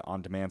just went to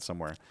on demand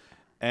somewhere.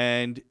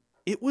 And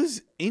it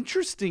was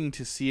interesting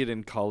to see it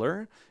in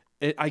color.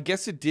 I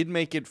guess it did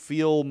make it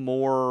feel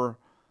more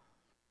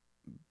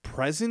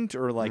present,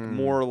 or like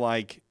more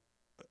like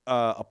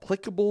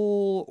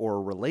applicable or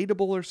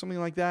relatable or something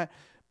like that.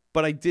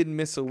 But I did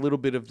miss a little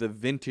bit of the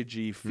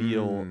vintagey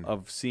feel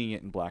of seeing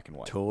it in black and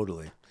white.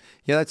 Totally.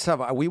 Yeah, that's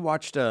tough. We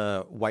watched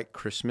White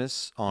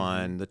Christmas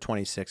on the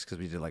 26th because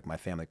we did like my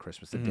family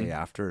Christmas the day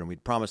after, and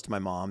we'd promised my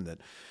mom that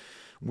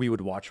we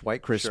would watch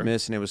White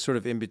Christmas, and it was sort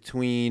of in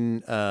between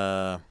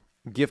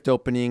gift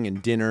opening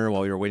and dinner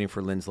while we were waiting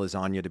for Lynn's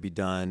lasagna to be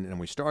done, and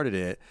we started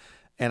it.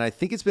 And I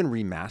think it's been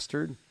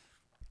remastered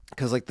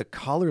because like the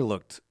color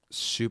looked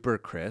super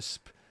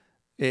crisp.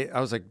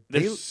 I was like,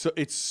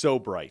 It's so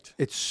bright.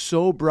 it's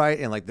so bright,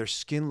 and like their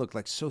skin looked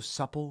like so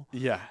supple.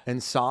 Yeah.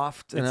 And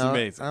soft. And It's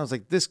amazing. And I was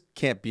like, this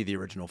can't be the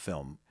original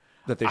film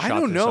that they shot I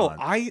don't this know. on.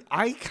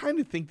 I kind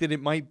of think that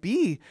it might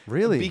be.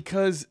 Really?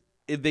 Because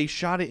they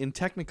shot it in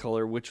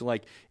Technicolor, which,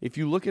 like, if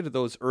you look at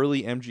those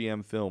early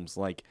MGM films,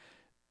 like,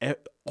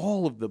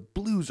 all of the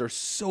blues are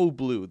so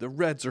blue. The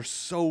reds are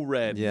so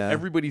red. Yeah.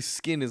 Everybody's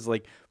skin is,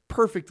 like,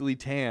 perfectly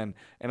tan.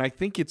 And I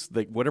think it's,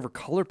 like, whatever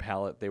color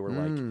palette they were,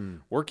 like,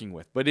 working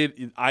with. But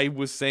I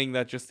was saying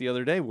that just the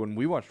other day when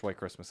we watched White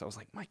Christmas. I was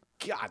like, my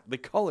God, the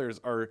colors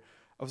are...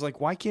 I was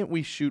like, why can't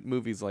we shoot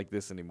movies like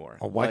this anymore?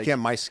 Or why Like,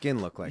 can't my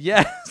skin look like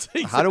Yes.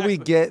 that? How do we exactly.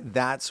 get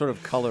that sort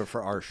of color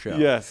for our show?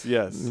 Yes,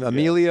 yes.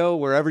 Emilio,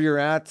 wherever you're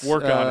at,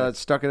 Work on it.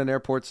 stuck at an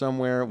airport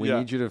somewhere, we Yeah.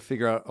 need you to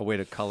figure out a way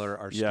to color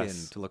our skin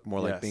Yes. to look more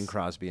like Yes. Bing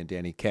Crosby and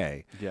Danny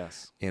Kaye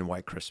Yes. in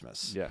White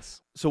Christmas.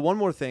 Yes. So one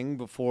more thing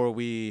before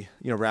we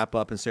wrap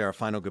up and say our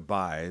final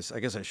goodbyes. I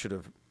guess I should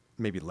have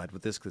maybe led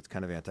with this because it's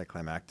kind of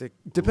anticlimactic,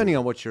 depending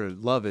on what your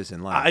love is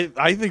in life.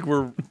 I think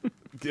we're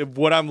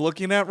what I'm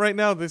looking at right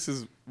now. This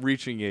is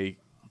reaching a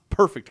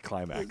perfect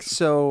climax.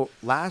 So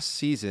last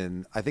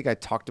season, I think I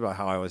talked about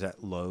how I was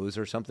at Lowe's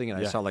or something, and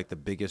I Yeah. saw like the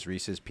biggest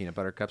Reese's peanut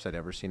butter cups I'd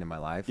ever seen in my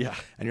life. Yeah.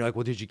 And you're like,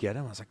 well, did you get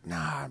them? I was like,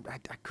 nah, I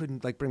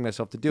couldn't like bring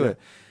myself to do it.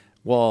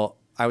 Well,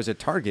 I was at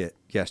Target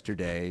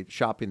yesterday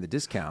shopping the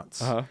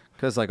discounts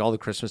because like all the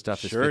Christmas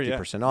stuff is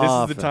 50%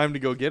 off. This is the time to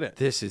go get it.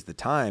 This is the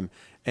time.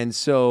 And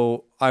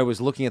so I was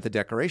looking at the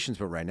decorations,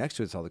 but right next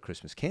to it's all the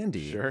Christmas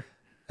candy. Sure.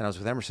 and I was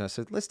with Emerson. I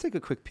said, let's take a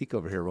quick peek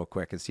over here real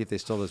quick and see if they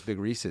stole those big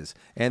Reese's.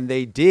 And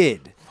they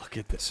did. Look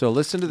at this. So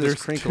listen to this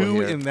There's crinkle 2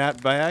 here. in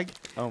that bag.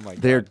 Oh my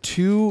god. They're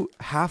 2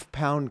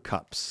 half-pound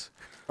cups.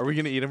 Are we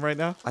gonna eat them right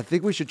now? I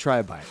think we should try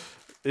a bite.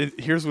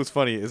 Here's what's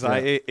funny is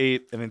I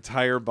ate an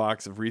entire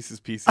box of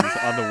Reese's Pieces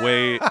on the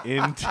way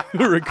into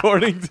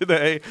recording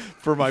today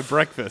for my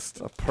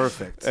breakfast.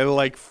 Perfect. And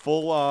like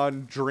full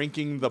on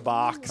drinking the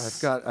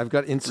box. I've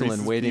got insulin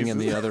Reese's waiting in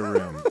the Pieces. other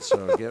room,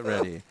 so get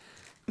ready,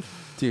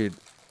 dude.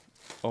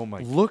 Oh my!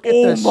 Look at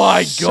oh the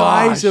my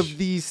size gosh. of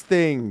these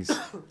things.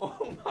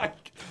 Oh my!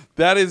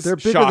 That is They're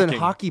bigger shocking. than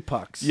hockey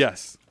pucks.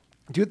 Yes.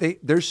 Dude,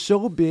 they're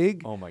so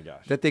big. Oh my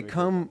gosh. That they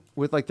come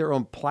with like their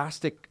own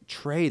plastic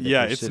tray. That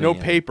Yeah, they're it's sitting no in.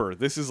 paper.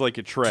 This is like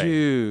a tray.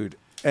 Dude.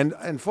 And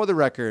for the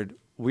record,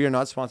 we are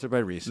not sponsored by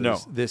Reese's No.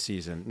 this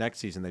season. Next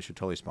season, they should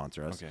totally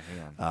sponsor us. Okay,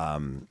 hang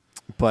on.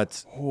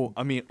 But Oh,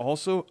 I mean,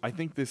 also, I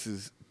think this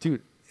is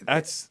dude,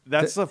 that's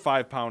a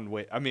 5 pound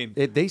weight. I mean,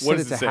 they what said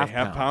does it's it a say?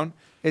 half pound.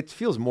 It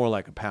feels more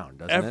like a pound,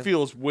 doesn't That it?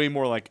 feels way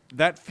more like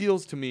that.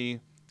 Feels to me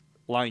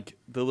like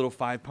the little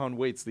 5 pound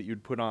weights that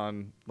you'd put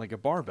on like a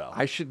barbell.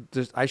 I should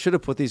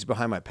have put these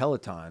behind my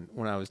Peloton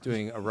when I was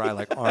doing a ride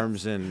like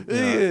arms and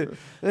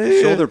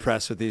shoulder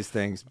press with these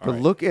things. But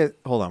right. look at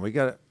hold on, we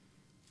got it.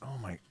 Oh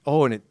my!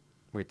 Oh, and it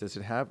does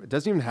it have? It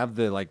doesn't even have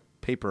the like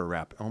paper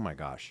wrap. Oh my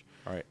gosh!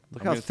 All right,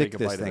 Look I'm how gonna thick take a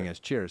this bite of thing it. is.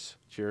 Cheers.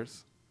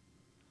 Cheers.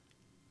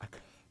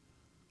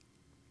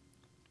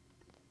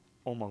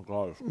 Oh my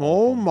gosh!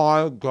 Oh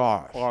my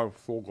gosh! Oh,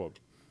 so good.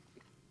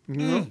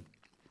 You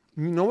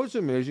know what's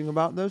amazing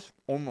about this?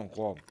 Oh my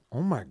god,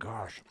 Oh my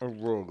gosh!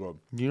 it's really good.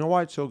 You know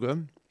why it's so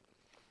good?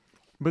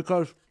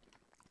 Because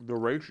The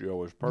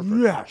ratio is perfect.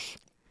 yes,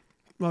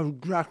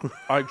 exactly.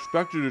 I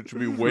expected it to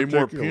be way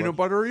more ridiculous. peanut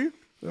buttery,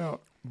 Yeah.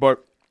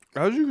 but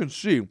as you can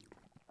see,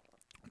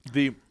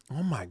 the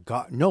Oh my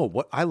god! No,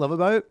 what I love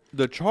about it,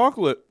 the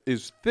chocolate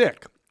is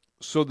thick,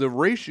 so the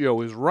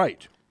ratio is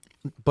right.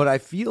 but I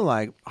feel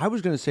like I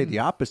was going to say the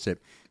opposite.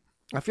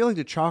 I feel like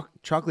the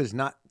chocolate is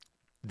not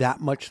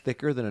that much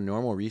thicker than a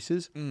normal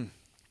Reese's,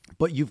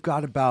 but you've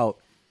got about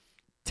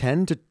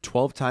 10 to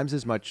 12 times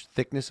as much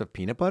thickness of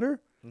peanut butter.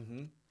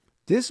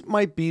 This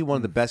might be one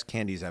of the best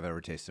candies I've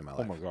ever tasted in my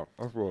life. Oh my god,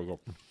 that's really good.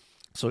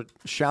 So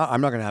I'm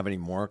not going to have any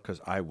more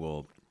because I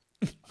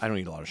don't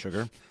eat a lot of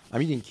sugar.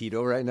 I'm eating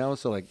keto right now.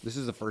 So like this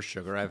is the first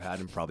sugar I've had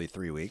in probably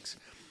 3 weeks.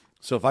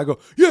 So if I go,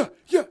 yeah,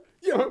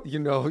 you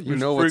know what's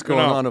freaking going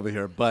out. on over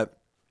here. But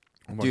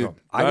Oh my dude, god,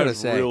 I that gotta is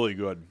say, really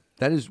good.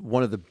 that is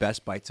one of the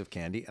best bites of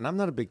candy. And I'm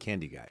not a big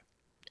candy guy,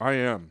 I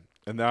am,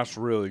 and that's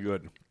really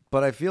good.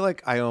 but I feel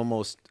like I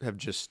almost have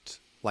just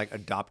like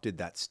adopted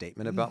that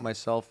statement about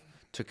myself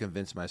to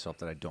convince myself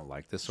that I don't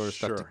like this sort of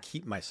stuff to Sure.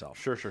 keep myself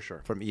Sure.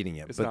 from eating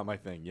it. It's But not my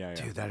thing. Yeah.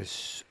 dude, that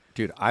is,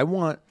 dude, I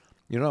want,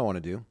 you know what I want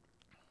to do?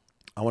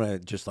 I want to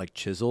just like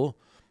chisel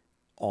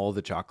all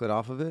the chocolate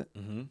off of it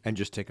and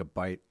just take a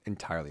bite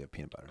entirely of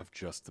peanut butter. of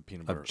just the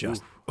peanut butter. Of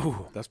just,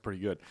 Ooh, that's pretty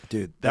good,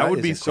 dude, That would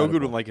is be so good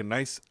incredible. with like a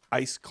nice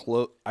ice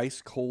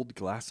cold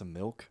glass of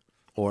milk.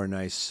 Or a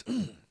nice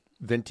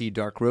venti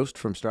dark roast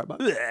from Starbucks.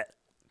 Blech.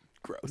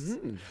 Gross.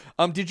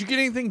 Did you get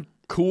anything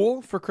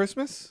cool for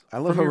Christmas? I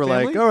love from how your we're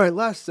like, family? all right,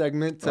 last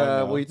segment, I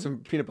know. we'll eat some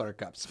peanut butter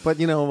cups. But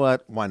you know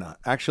what? Why not?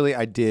 Actually,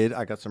 I did.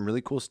 I got some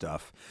really cool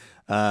stuff.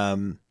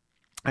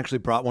 Actually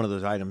brought one of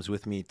those items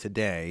with me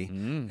today.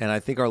 And I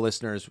think our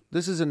listeners,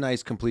 this is a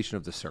nice completion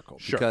of the circle.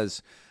 Sure.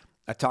 Because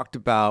we talked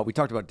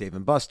about Dave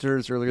and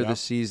Buster's earlier this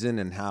season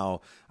and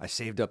how I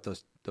saved up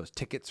those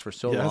tickets for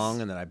so Yes.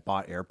 long and then I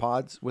bought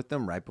AirPods with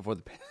them right before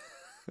the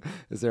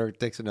as Eric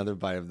takes another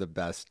bite of the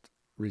best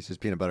Reese's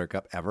peanut butter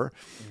cup ever.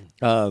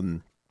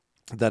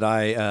 That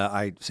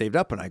I saved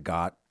up and I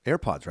got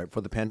AirPods right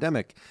before the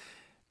pandemic,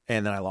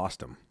 and then I lost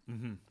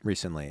them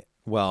recently.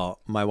 Well,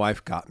 my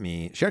wife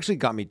she actually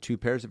got me 2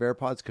 pairs of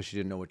AirPods because she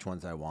didn't know which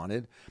ones I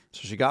wanted.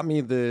 So she got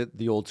me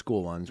the old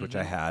school ones, which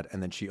I had,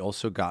 and then she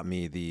also got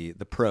me the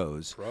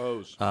Pros.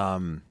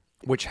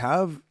 Which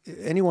have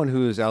anyone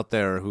who is out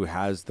there who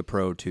has the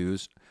Pro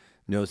 2s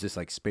knows this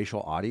like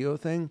spatial audio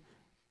thing.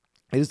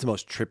 It is the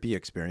most trippy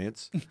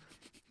experience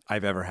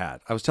I've ever had.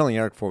 I was telling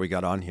Eric before we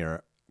got on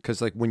here,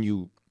 because like when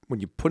you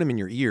put them in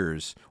your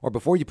ears, or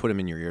before you put them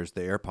in your ears,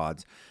 the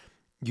AirPods,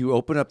 you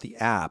open up the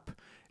app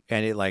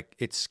and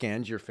it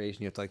scans your face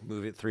and you have to like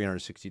move it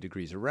 360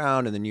 degrees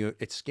around, and then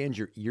it scans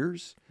your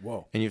ears.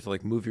 Whoa. And you have to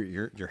like move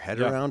your head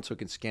around so it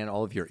can scan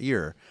all of your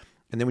ear.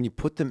 And then when you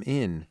put them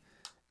in,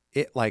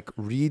 it like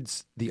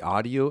reads the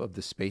audio of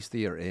the space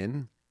they are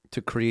in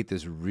to create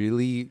this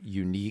really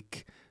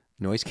unique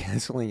noise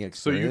canceling So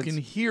experience. you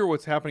can hear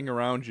what's happening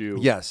around you.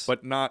 Yes.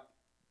 But not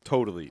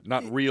totally.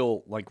 Not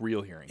real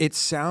hearing. It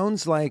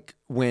sounds like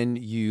when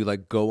you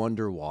like go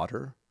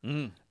underwater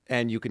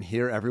and you can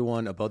hear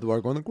everyone above the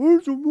water going like,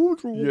 "Where's the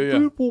water?"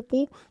 Yeah.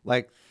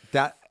 Like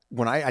that.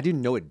 When I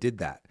didn't know it did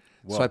that,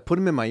 so I put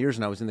them in my ears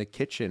and I was in the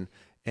kitchen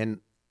and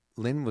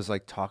Lynn was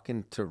like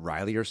talking to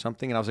Riley or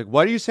something, and I was like,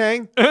 "What are you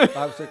saying?" I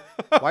was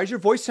like, "Why does your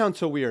voice sound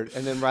so weird?"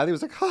 And then Riley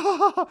was like, "Ha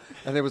ha ha!"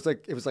 And it was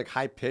like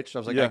high pitched. I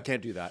was like, Yeah. "I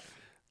can't do that."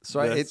 So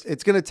That's-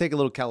 it's going to take a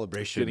little Getting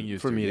calibration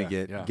used for to it, me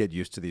yeah, to yeah. get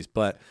used to these.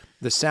 But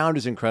the sound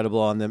is incredible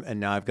on them, and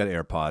now I've got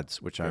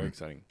AirPods, which Very I'm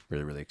exciting.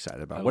 really, really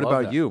excited about. I What love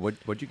about that. you?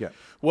 What'd you get?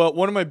 Well,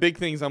 one of my big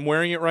things, I'm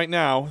wearing it right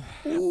now.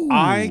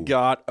 I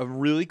got a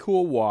really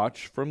cool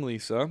watch from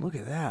Lisa. Look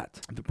at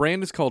that. The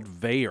brand is called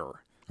Veyer,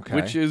 Okay.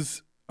 which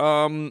is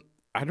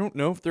I don't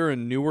know if they're a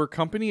newer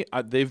company.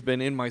 They've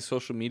been in my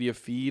social media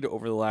feed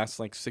over the last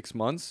like 6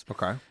 months.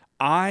 Okay.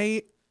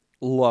 I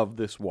love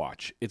this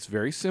watch. It's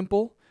very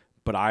simple,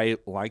 but I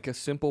like a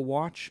simple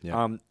watch.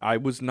 Yeah.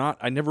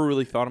 I never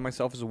really thought of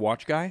myself as a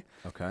watch guy.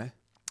 Okay.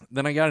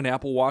 Then I got an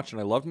Apple Watch,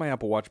 and I loved my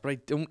Apple Watch, but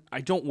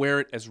I don't wear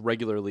it as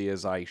regularly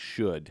as I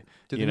should.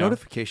 Do you the know?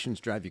 notifications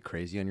drive you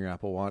crazy on your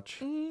Apple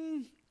Watch?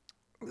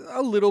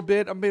 A little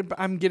bit.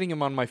 I'm getting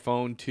them on my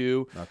phone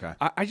too. Okay.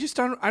 I just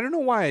don't know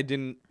why I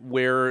didn't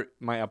wear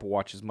my Apple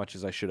Watch as much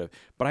as I should have.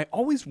 But I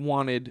always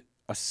wanted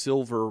a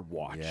silver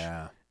watch.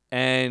 Yeah.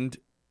 And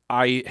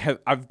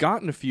I've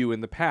gotten a few in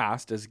the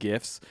past as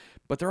gifts,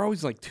 but they're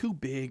always like too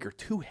big or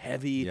too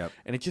heavy. Yep.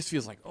 And it just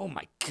feels like, oh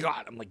my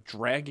God, I'm like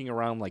dragging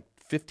around like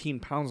 15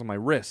 pounds on my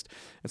wrist.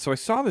 And so I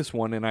saw this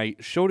one and I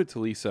showed it to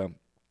Lisa.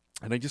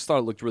 And I just thought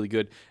it looked really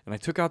good. And I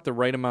took out the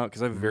right amount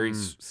because I have very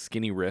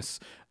skinny wrists.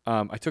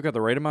 I took out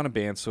the right amount of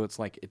bands so it's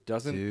like it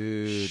doesn't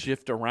Dude.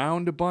 shift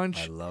around a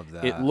bunch. I love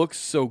that. It looks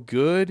so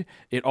good.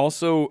 It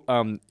also,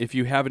 if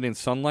you have it in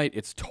sunlight,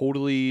 it's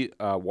totally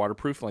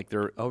waterproof. Like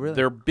really?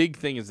 their big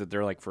thing is that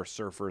they're like for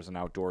surfers and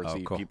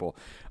outdoorsy cool. people.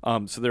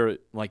 So they're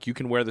like you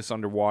can wear this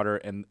underwater,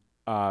 and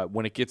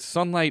when it gets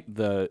sunlight,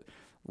 the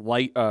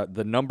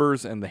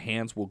numbers and the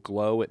hands will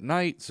glow at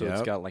night. So it's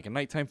Yep. got like a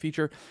nighttime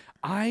feature.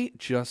 I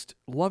just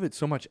love it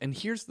so much. And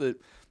here's the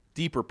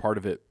deeper part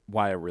of it,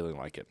 why I really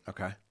like it.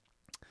 Okay.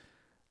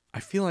 I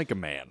feel like a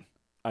man.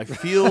 I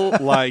feel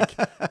like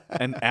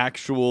an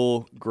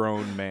actual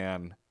grown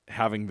man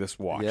having this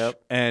watch. Yep.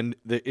 And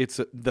it's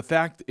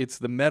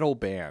the metal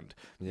band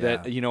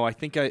that, Yeah. I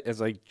think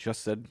as I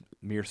just said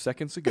mere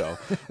seconds ago,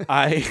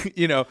 I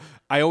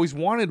always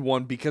wanted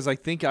one because I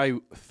think I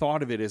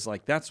thought of it as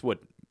like, that's what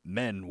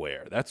men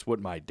wear. That's what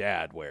my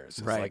dad wears.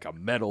 It's Right. like a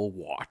metal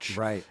watch.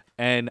 Right.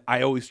 And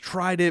I always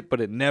tried it, but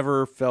it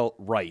never felt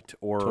right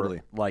or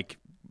Totally. like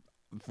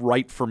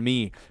right for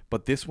me.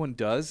 But this one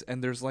does,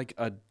 and there's like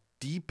a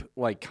deep,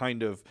 like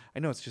kind of, I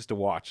know it's just a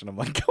watch and I'm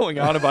like going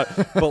on about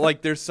it, but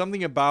like there's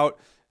something about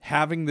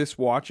having this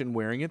watch and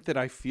wearing it that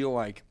I feel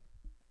like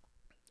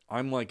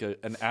I'm like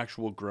an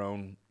actual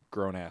grown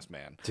ass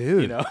man.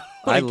 Dude, you know?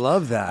 I Like,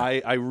 love that.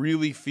 I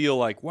really feel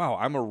like, wow,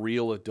 I'm a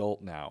real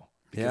adult now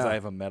because Yeah. I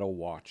have a metal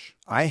watch.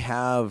 I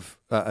have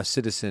a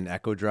Citizen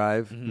Echo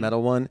Drive Mm-hmm.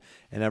 metal one,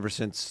 and ever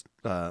since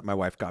my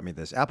wife got me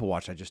this Apple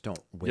Watch, I just don't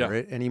wear Yeah.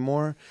 it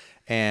anymore.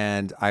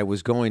 And I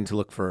was going to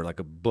look for like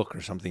a book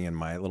or something in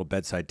my little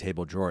bedside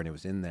table drawer, and it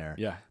was in there.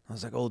 Yeah. I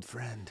was like, old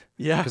friend.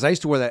 Yeah. Because I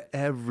used to wear that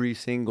every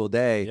single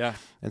day. Yeah.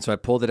 And so I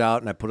pulled it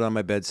out and I put it on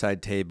my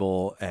bedside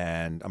table,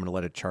 and I'm going to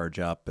let it charge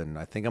up. And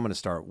I think I'm going to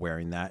start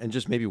wearing that and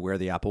just maybe wear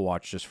the Apple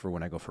Watch just for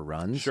when I go for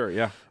runs. Sure,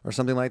 yeah. Or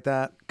something like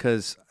that.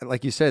 Because,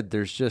 like you said,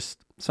 there's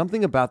just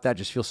something about that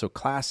just feels so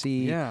classy.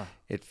 Yeah.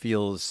 It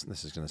feels,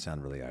 this is going to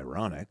sound really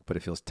ironic, but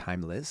it feels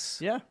timeless.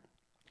 Yeah.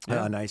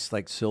 A nice,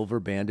 like, silver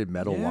banded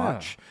metal Yeah.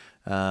 watch.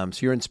 So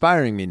you're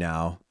inspiring me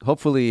now.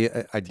 Hopefully,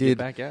 I Get did.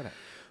 back at it.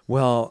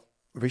 Well,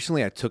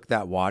 recently I took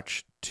that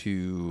watch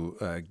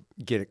to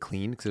get it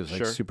cleaned because it was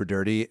like Sure. super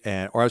dirty,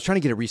 or I was trying to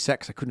get it reset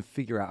because I couldn't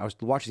figure out. I was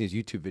watching these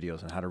YouTube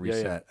videos on how to Yeah,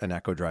 reset an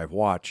Echo Drive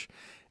watch,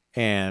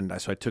 and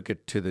so I took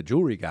it to the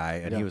jewelry guy,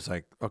 and he Yeah. was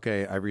like,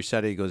 "Okay, I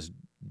reset it." He goes,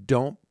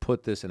 "Don't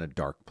put this in a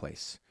dark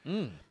place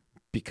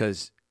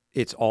because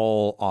it's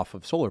all off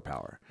of solar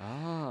power."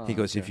 He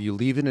goes, "If you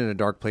leave it in a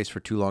dark place for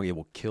too long, it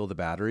will kill the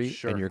battery,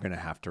 Sure. and you're going to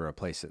have to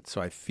replace it."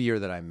 So I fear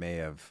that I may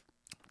have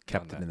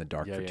kept Done it that. in the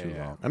dark Yeah, for yeah, too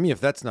yeah. long. I mean, if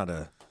that's not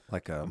a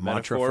mantra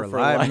metaphor for for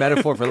life, life.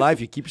 metaphor for life,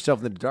 you keep yourself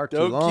in the dark too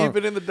Don't long. keep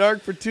it in the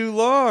dark for too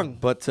long.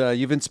 But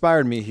you've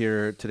inspired me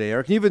here today,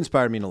 Eric. You've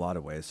inspired me in a lot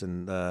of ways,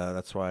 and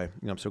that's why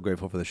I'm so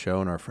grateful for the show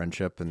and our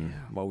friendship and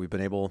what we've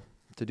been able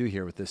to do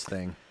here with this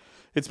thing.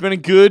 It's been a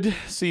good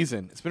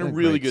season. It's been a Been a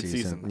really great good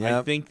season. season. Yep.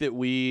 I think that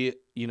we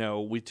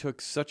took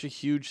such a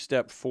huge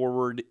step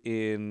forward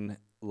in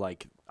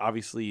like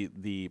obviously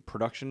the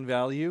production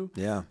value.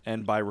 Yeah.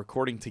 And by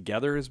recording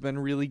together has been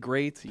really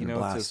great, Been a to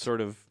blast.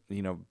 sort of,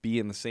 be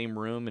in the same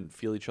room and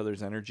feel each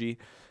other's energy.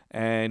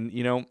 And,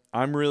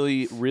 I'm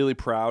really, really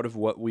proud of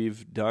what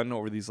we've done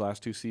over these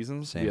last 2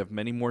 seasons. Same. We have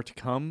many more to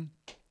come.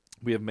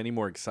 We have many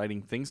more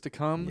exciting things to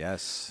come.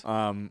 Yes.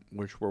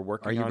 Which we're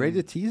working Are on. you ready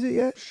to tease it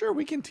yet? Sure,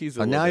 we can tease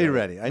it. Oh, a now little you're bit.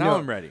 ready. I now know.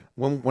 I'm ready.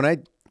 When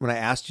I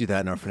asked you that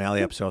in our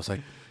finale episode, I was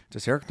like,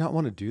 does Eric not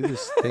want to do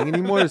this thing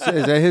anymore? Is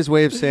that his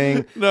way of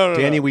saying, No,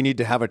 Danny, no. we need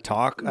to have a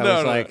talk? I No,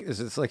 was no, like, no. is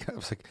this like? I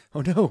was like,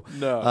 oh no.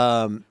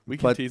 No. We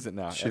can but tease it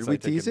now. Should as we I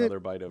take tease another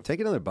it? bite of. Take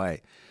another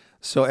bite.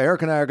 So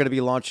Eric and I are going to be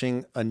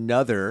launching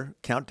another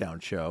countdown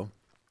show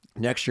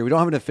next year. We don't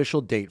have an official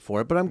date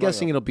for it, but I'm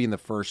guessing it'll be in the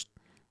first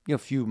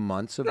few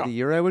months of the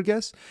year, I would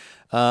guess.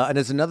 And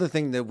it's another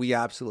thing that we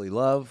absolutely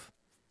love.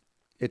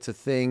 It's a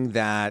thing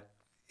that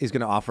is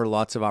going to offer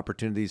lots of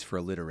opportunities for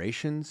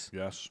alliterations,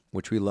 Yes.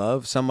 which we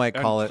love. Some might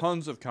And call it,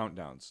 tons of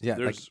countdowns. yeah, like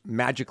There's,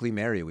 magically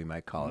merry, we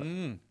might call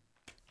it.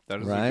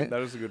 that is right?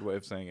 that is a good way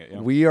of saying it. Yeah.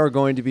 We are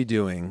going to be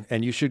doing,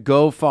 and you should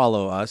go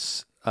follow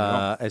us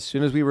as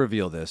soon as we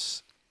reveal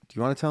this. Do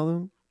you want to tell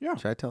them? Yeah.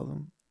 Should I tell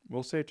them?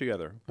 We'll say it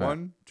together. All right.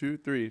 1, 2,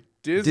 3.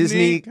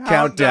 Disney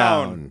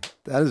Countdown.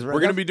 That is right. We're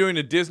going to be doing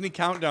a Disney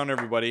Countdown,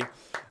 everybody,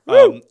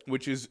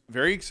 which is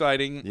very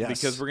exciting Yes.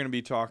 because we're going to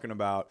be talking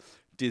about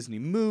Disney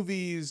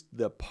movies,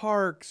 the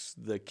parks,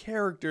 the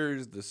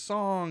characters, the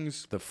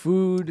songs, the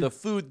food. the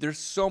food. There's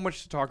so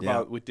much to talk Yeah.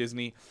 about with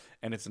Disney,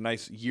 and it's a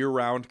nice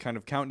year-round kind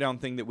of countdown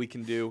thing that we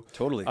can do.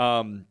 Totally.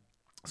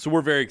 So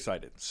we're very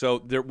excited. So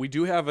there, we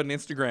do have an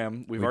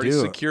Instagram. We've already do.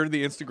 secured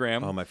the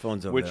Instagram. Oh, my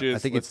phone's over which there. I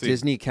is, think let's it's see.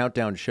 Disney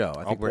Countdown Show.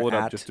 I think pull we're it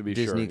up at just to be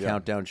Disney sure, yeah.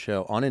 Countdown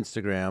Show on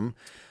Instagram.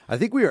 I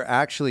think we're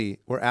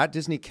at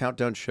Disney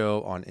Countdown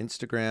Show on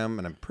Instagram,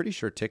 and I'm pretty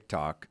sure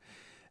TikTok.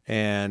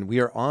 And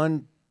we are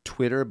on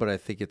Twitter, but I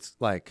think it's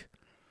like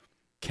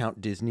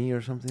Count Disney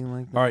or something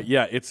like that. All right,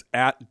 yeah, it's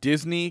at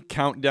Disney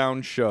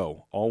Countdown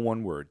Show, all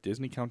one word,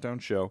 Disney Countdown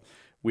Show.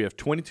 We have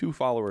 22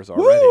 followers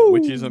already, Woo!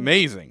 which is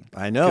amazing.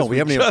 I know. 'Cause We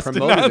haven't even just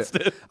promoted announced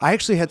it. I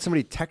actually had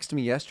somebody text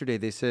me yesterday.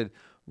 They said,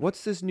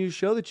 "What's this new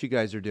show that you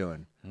guys are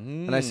doing?"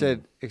 And I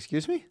said,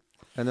 "Excuse me?"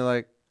 And they're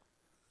like,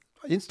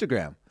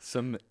 "Instagram."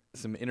 Some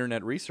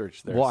internet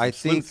research there. Well, some I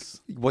think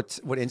sleuths.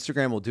 what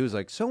Instagram will do is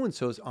like so and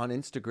so's on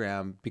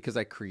Instagram because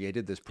I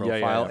created this Yeah, yeah,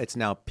 profile. yeah. It's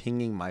now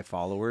pinging my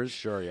followers,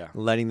 Sure, yeah.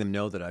 letting them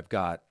know that I've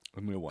got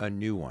A new one. a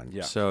new one.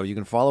 Yeah. So you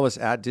can follow us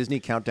at Disney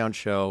Countdown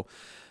Show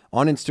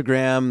on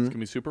Instagram. It's going to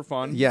be super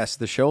fun. Yes,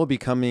 the show will be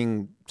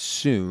coming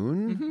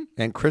soon,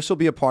 and Chris will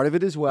be a part of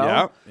it as well.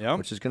 Yeah, yeah.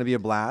 Which is going to be a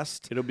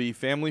blast. It'll be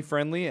family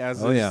friendly,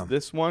 as Oh, is yeah.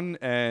 this one,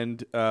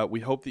 and we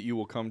hope that you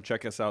will come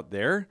check us out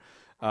there.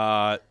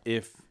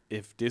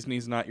 If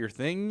Disney's not your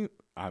thing,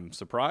 I'm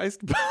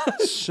surprised.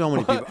 So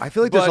many people. I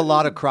feel like there's a but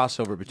lot of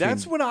crossover between.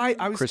 That's what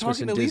I was Christmas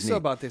talking and to Lisa Disney.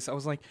 about this. I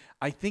was like,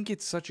 I think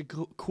it's such a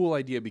cool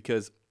idea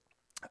because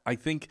I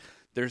think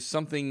there's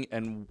something,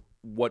 and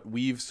what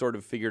we've sort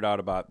of figured out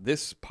about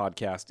this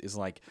podcast is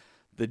like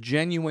the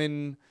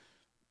genuine,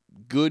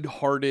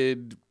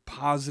 good-hearted,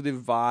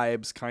 positive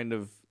vibes kind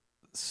of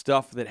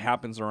stuff that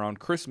happens around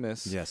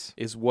Christmas Yes.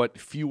 is what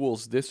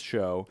fuels this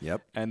show.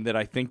 Yep. And that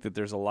I think that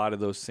there's a lot of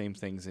those same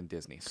things in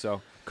Disney.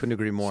 So, Couldn't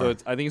agree more.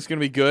 I think it's going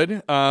to be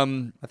good.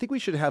 I think we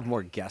should have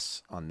more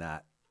guests on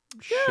that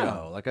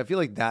show. Like I feel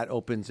like that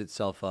opens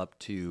itself up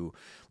to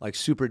like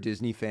super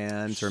Disney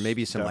fans or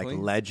maybe some Definitely.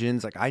 like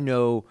legends. Like I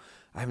know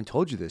I haven't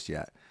told you this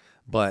yet,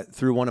 but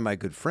through one of my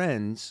good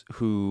friends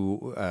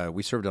who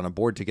we served on a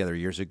board together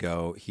years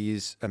ago,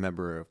 he's a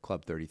member of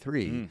Club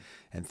 33.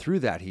 And through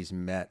that, he's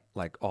met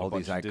like all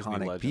these bunch of Disney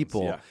iconic legends,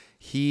 people. yeah.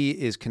 He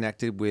is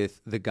connected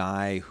with the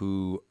guy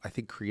who I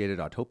think created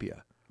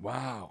Autopia.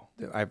 Wow.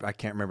 I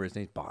can't remember his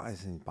name. Is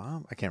his name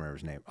Bob? I can't remember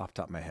his name off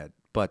the top of my head.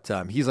 But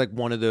he's like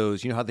one of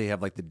those. You know how they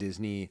have like the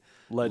Disney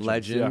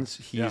legends?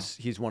 yeah.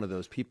 He's one of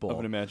those people. Of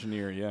an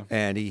Imagineer, yeah.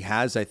 And he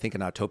has, I think,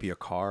 an Autopia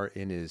car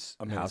in his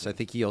house. I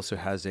think he also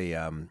has a.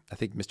 I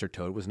think Mr.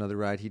 Toad was another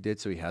ride he did,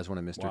 so he has one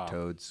of Mr. Wow.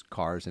 Toad's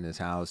cars in his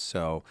house.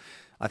 So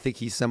I think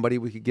he's somebody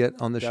we could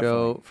get on the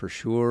show for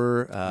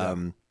sure.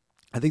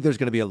 I think there's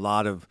going to be a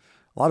lot of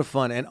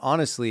fun, and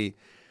honestly,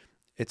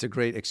 it's a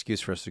great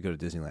excuse for us to go to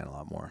Disneyland a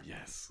lot more.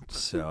 Yes.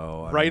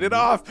 So I Write mean, it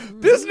off.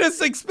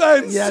 Business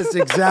expense. Yes,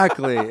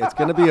 exactly. It's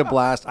going to be a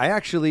blast.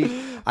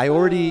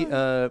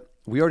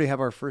 We already have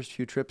our first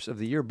few trips of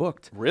the year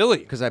booked Really?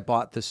 because I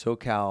bought the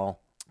SoCal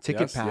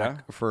ticket Yes, pack yeah.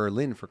 for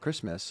Lynn for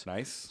Christmas.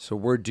 Nice. So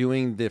we're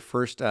doing the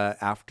first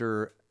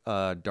after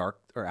dark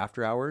or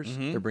after hours.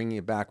 They're bringing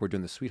it back. We're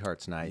doing the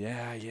Sweethearts night.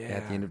 Yeah, yeah.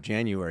 At the end of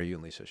January, you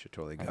and Lisa should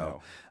totally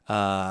go.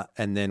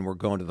 And then we're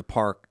going to the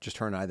park, just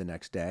her and I, the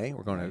next day.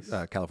 We're going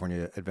to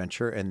California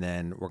Adventure, and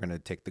then we're going to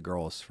take the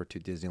girls for 2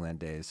 Disneyland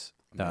days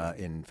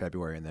in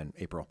February and then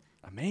April.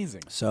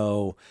 Amazing.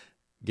 So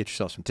get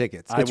yourself some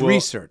tickets. I It's will-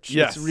 research.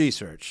 yes. It's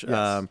research.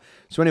 Yes.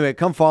 So anyway,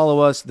 come follow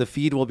us. The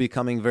feed will be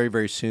coming very,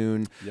 very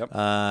soon Yep.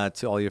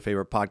 to all your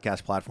favorite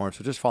podcast platforms.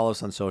 So just follow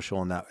us on social,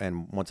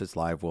 and once it's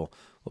live, we'll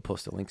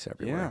post the links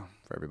everywhere Yeah.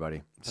 for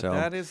everybody. But So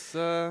that is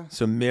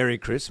so Merry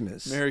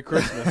Christmas. Merry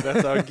Christmas.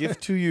 That's our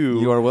gift to you.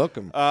 You are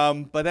welcome.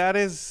 But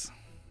that's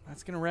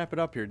gonna wrap it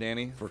up here,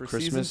 Danny, for season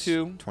Christmas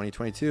 2.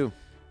 2022.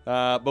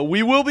 But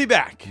we will be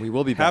back. We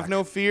will be Have back.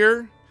 no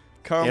fear.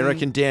 Come.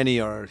 Eric and Danny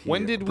are here.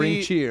 when did Bring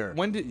we cheer?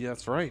 Yeah,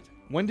 that's right.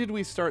 When did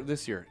we start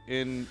this year?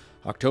 In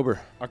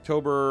October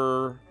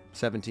October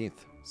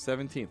 17th.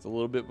 17th, a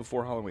little bit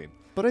before Halloween.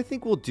 But I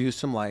think we'll do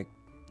some like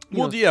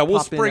We'll pop-in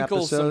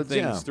sprinkle some episodes.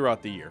 things Yeah.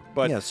 throughout the year.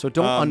 But Yeah, so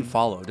don't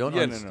unfollow. Don't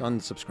yeah,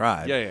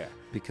 unsubscribe. Yeah.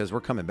 Because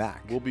we're coming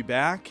back. We'll be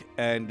back,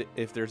 and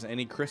if there's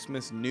any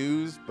Christmas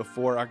news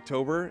before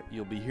October,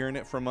 you'll be hearing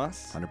it from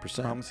us.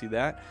 100%. Promise you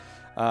that.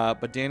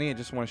 But Danny, I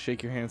just want to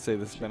shake your hand and say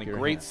this has been a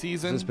great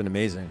season. This has been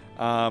amazing.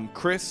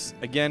 Chris,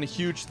 again, a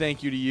huge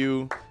thank you to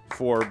you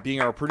for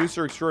being our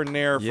producer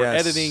extraordinaire, for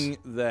Yes. editing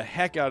the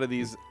heck out of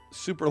these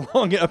super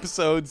long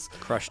episodes.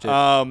 Crushed it.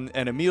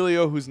 And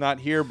Emilio, who's not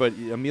here, but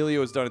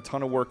Emilio has done a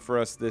ton of work for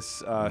us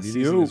this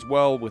season as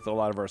well with a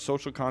lot of our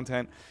social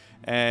content.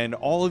 And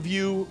all of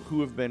you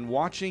who have been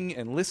watching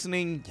and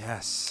listening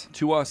Yes.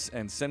 to us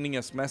and sending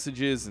us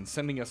messages and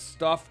sending us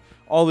stuff,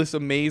 all this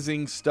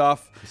amazing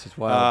stuff This is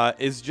wild.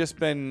 has just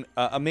been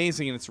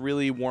amazing, and it's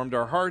really warmed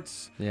our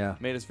hearts. Yeah.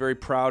 Made us very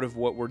proud of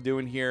what we're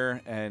doing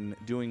here and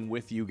doing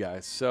with you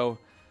guys. So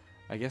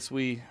I guess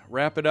we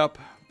wrap it up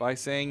by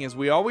saying, as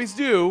we always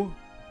do,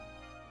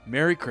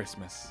 Merry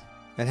Christmas.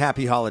 And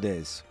happy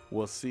holidays.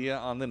 We'll see you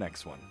on the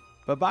next one.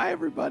 Bye-bye,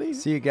 everybody.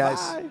 See you guys.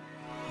 Bye.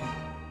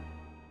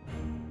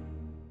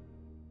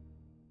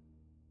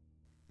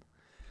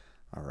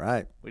 All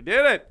right. We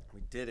did it.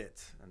 We did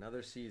it.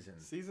 Another season.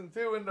 Season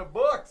 2 in the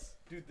books.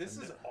 Dude, this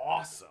is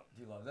awesome.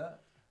 Do you love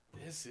that?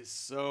 This is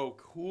so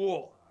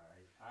cool.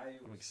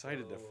 I'm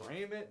excited to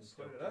frame it and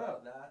put it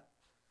up. That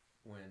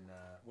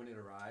when it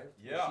arrived.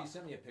 Yeah. She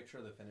sent me a picture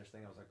of the finished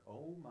thing. I was like,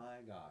 oh my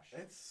gosh.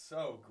 It's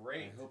so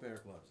great. I hope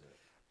Eric loves it.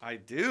 I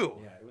do.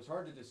 Yeah, it was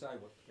hard to decide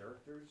what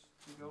characters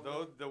to go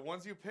with. The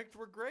ones you picked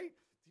were great.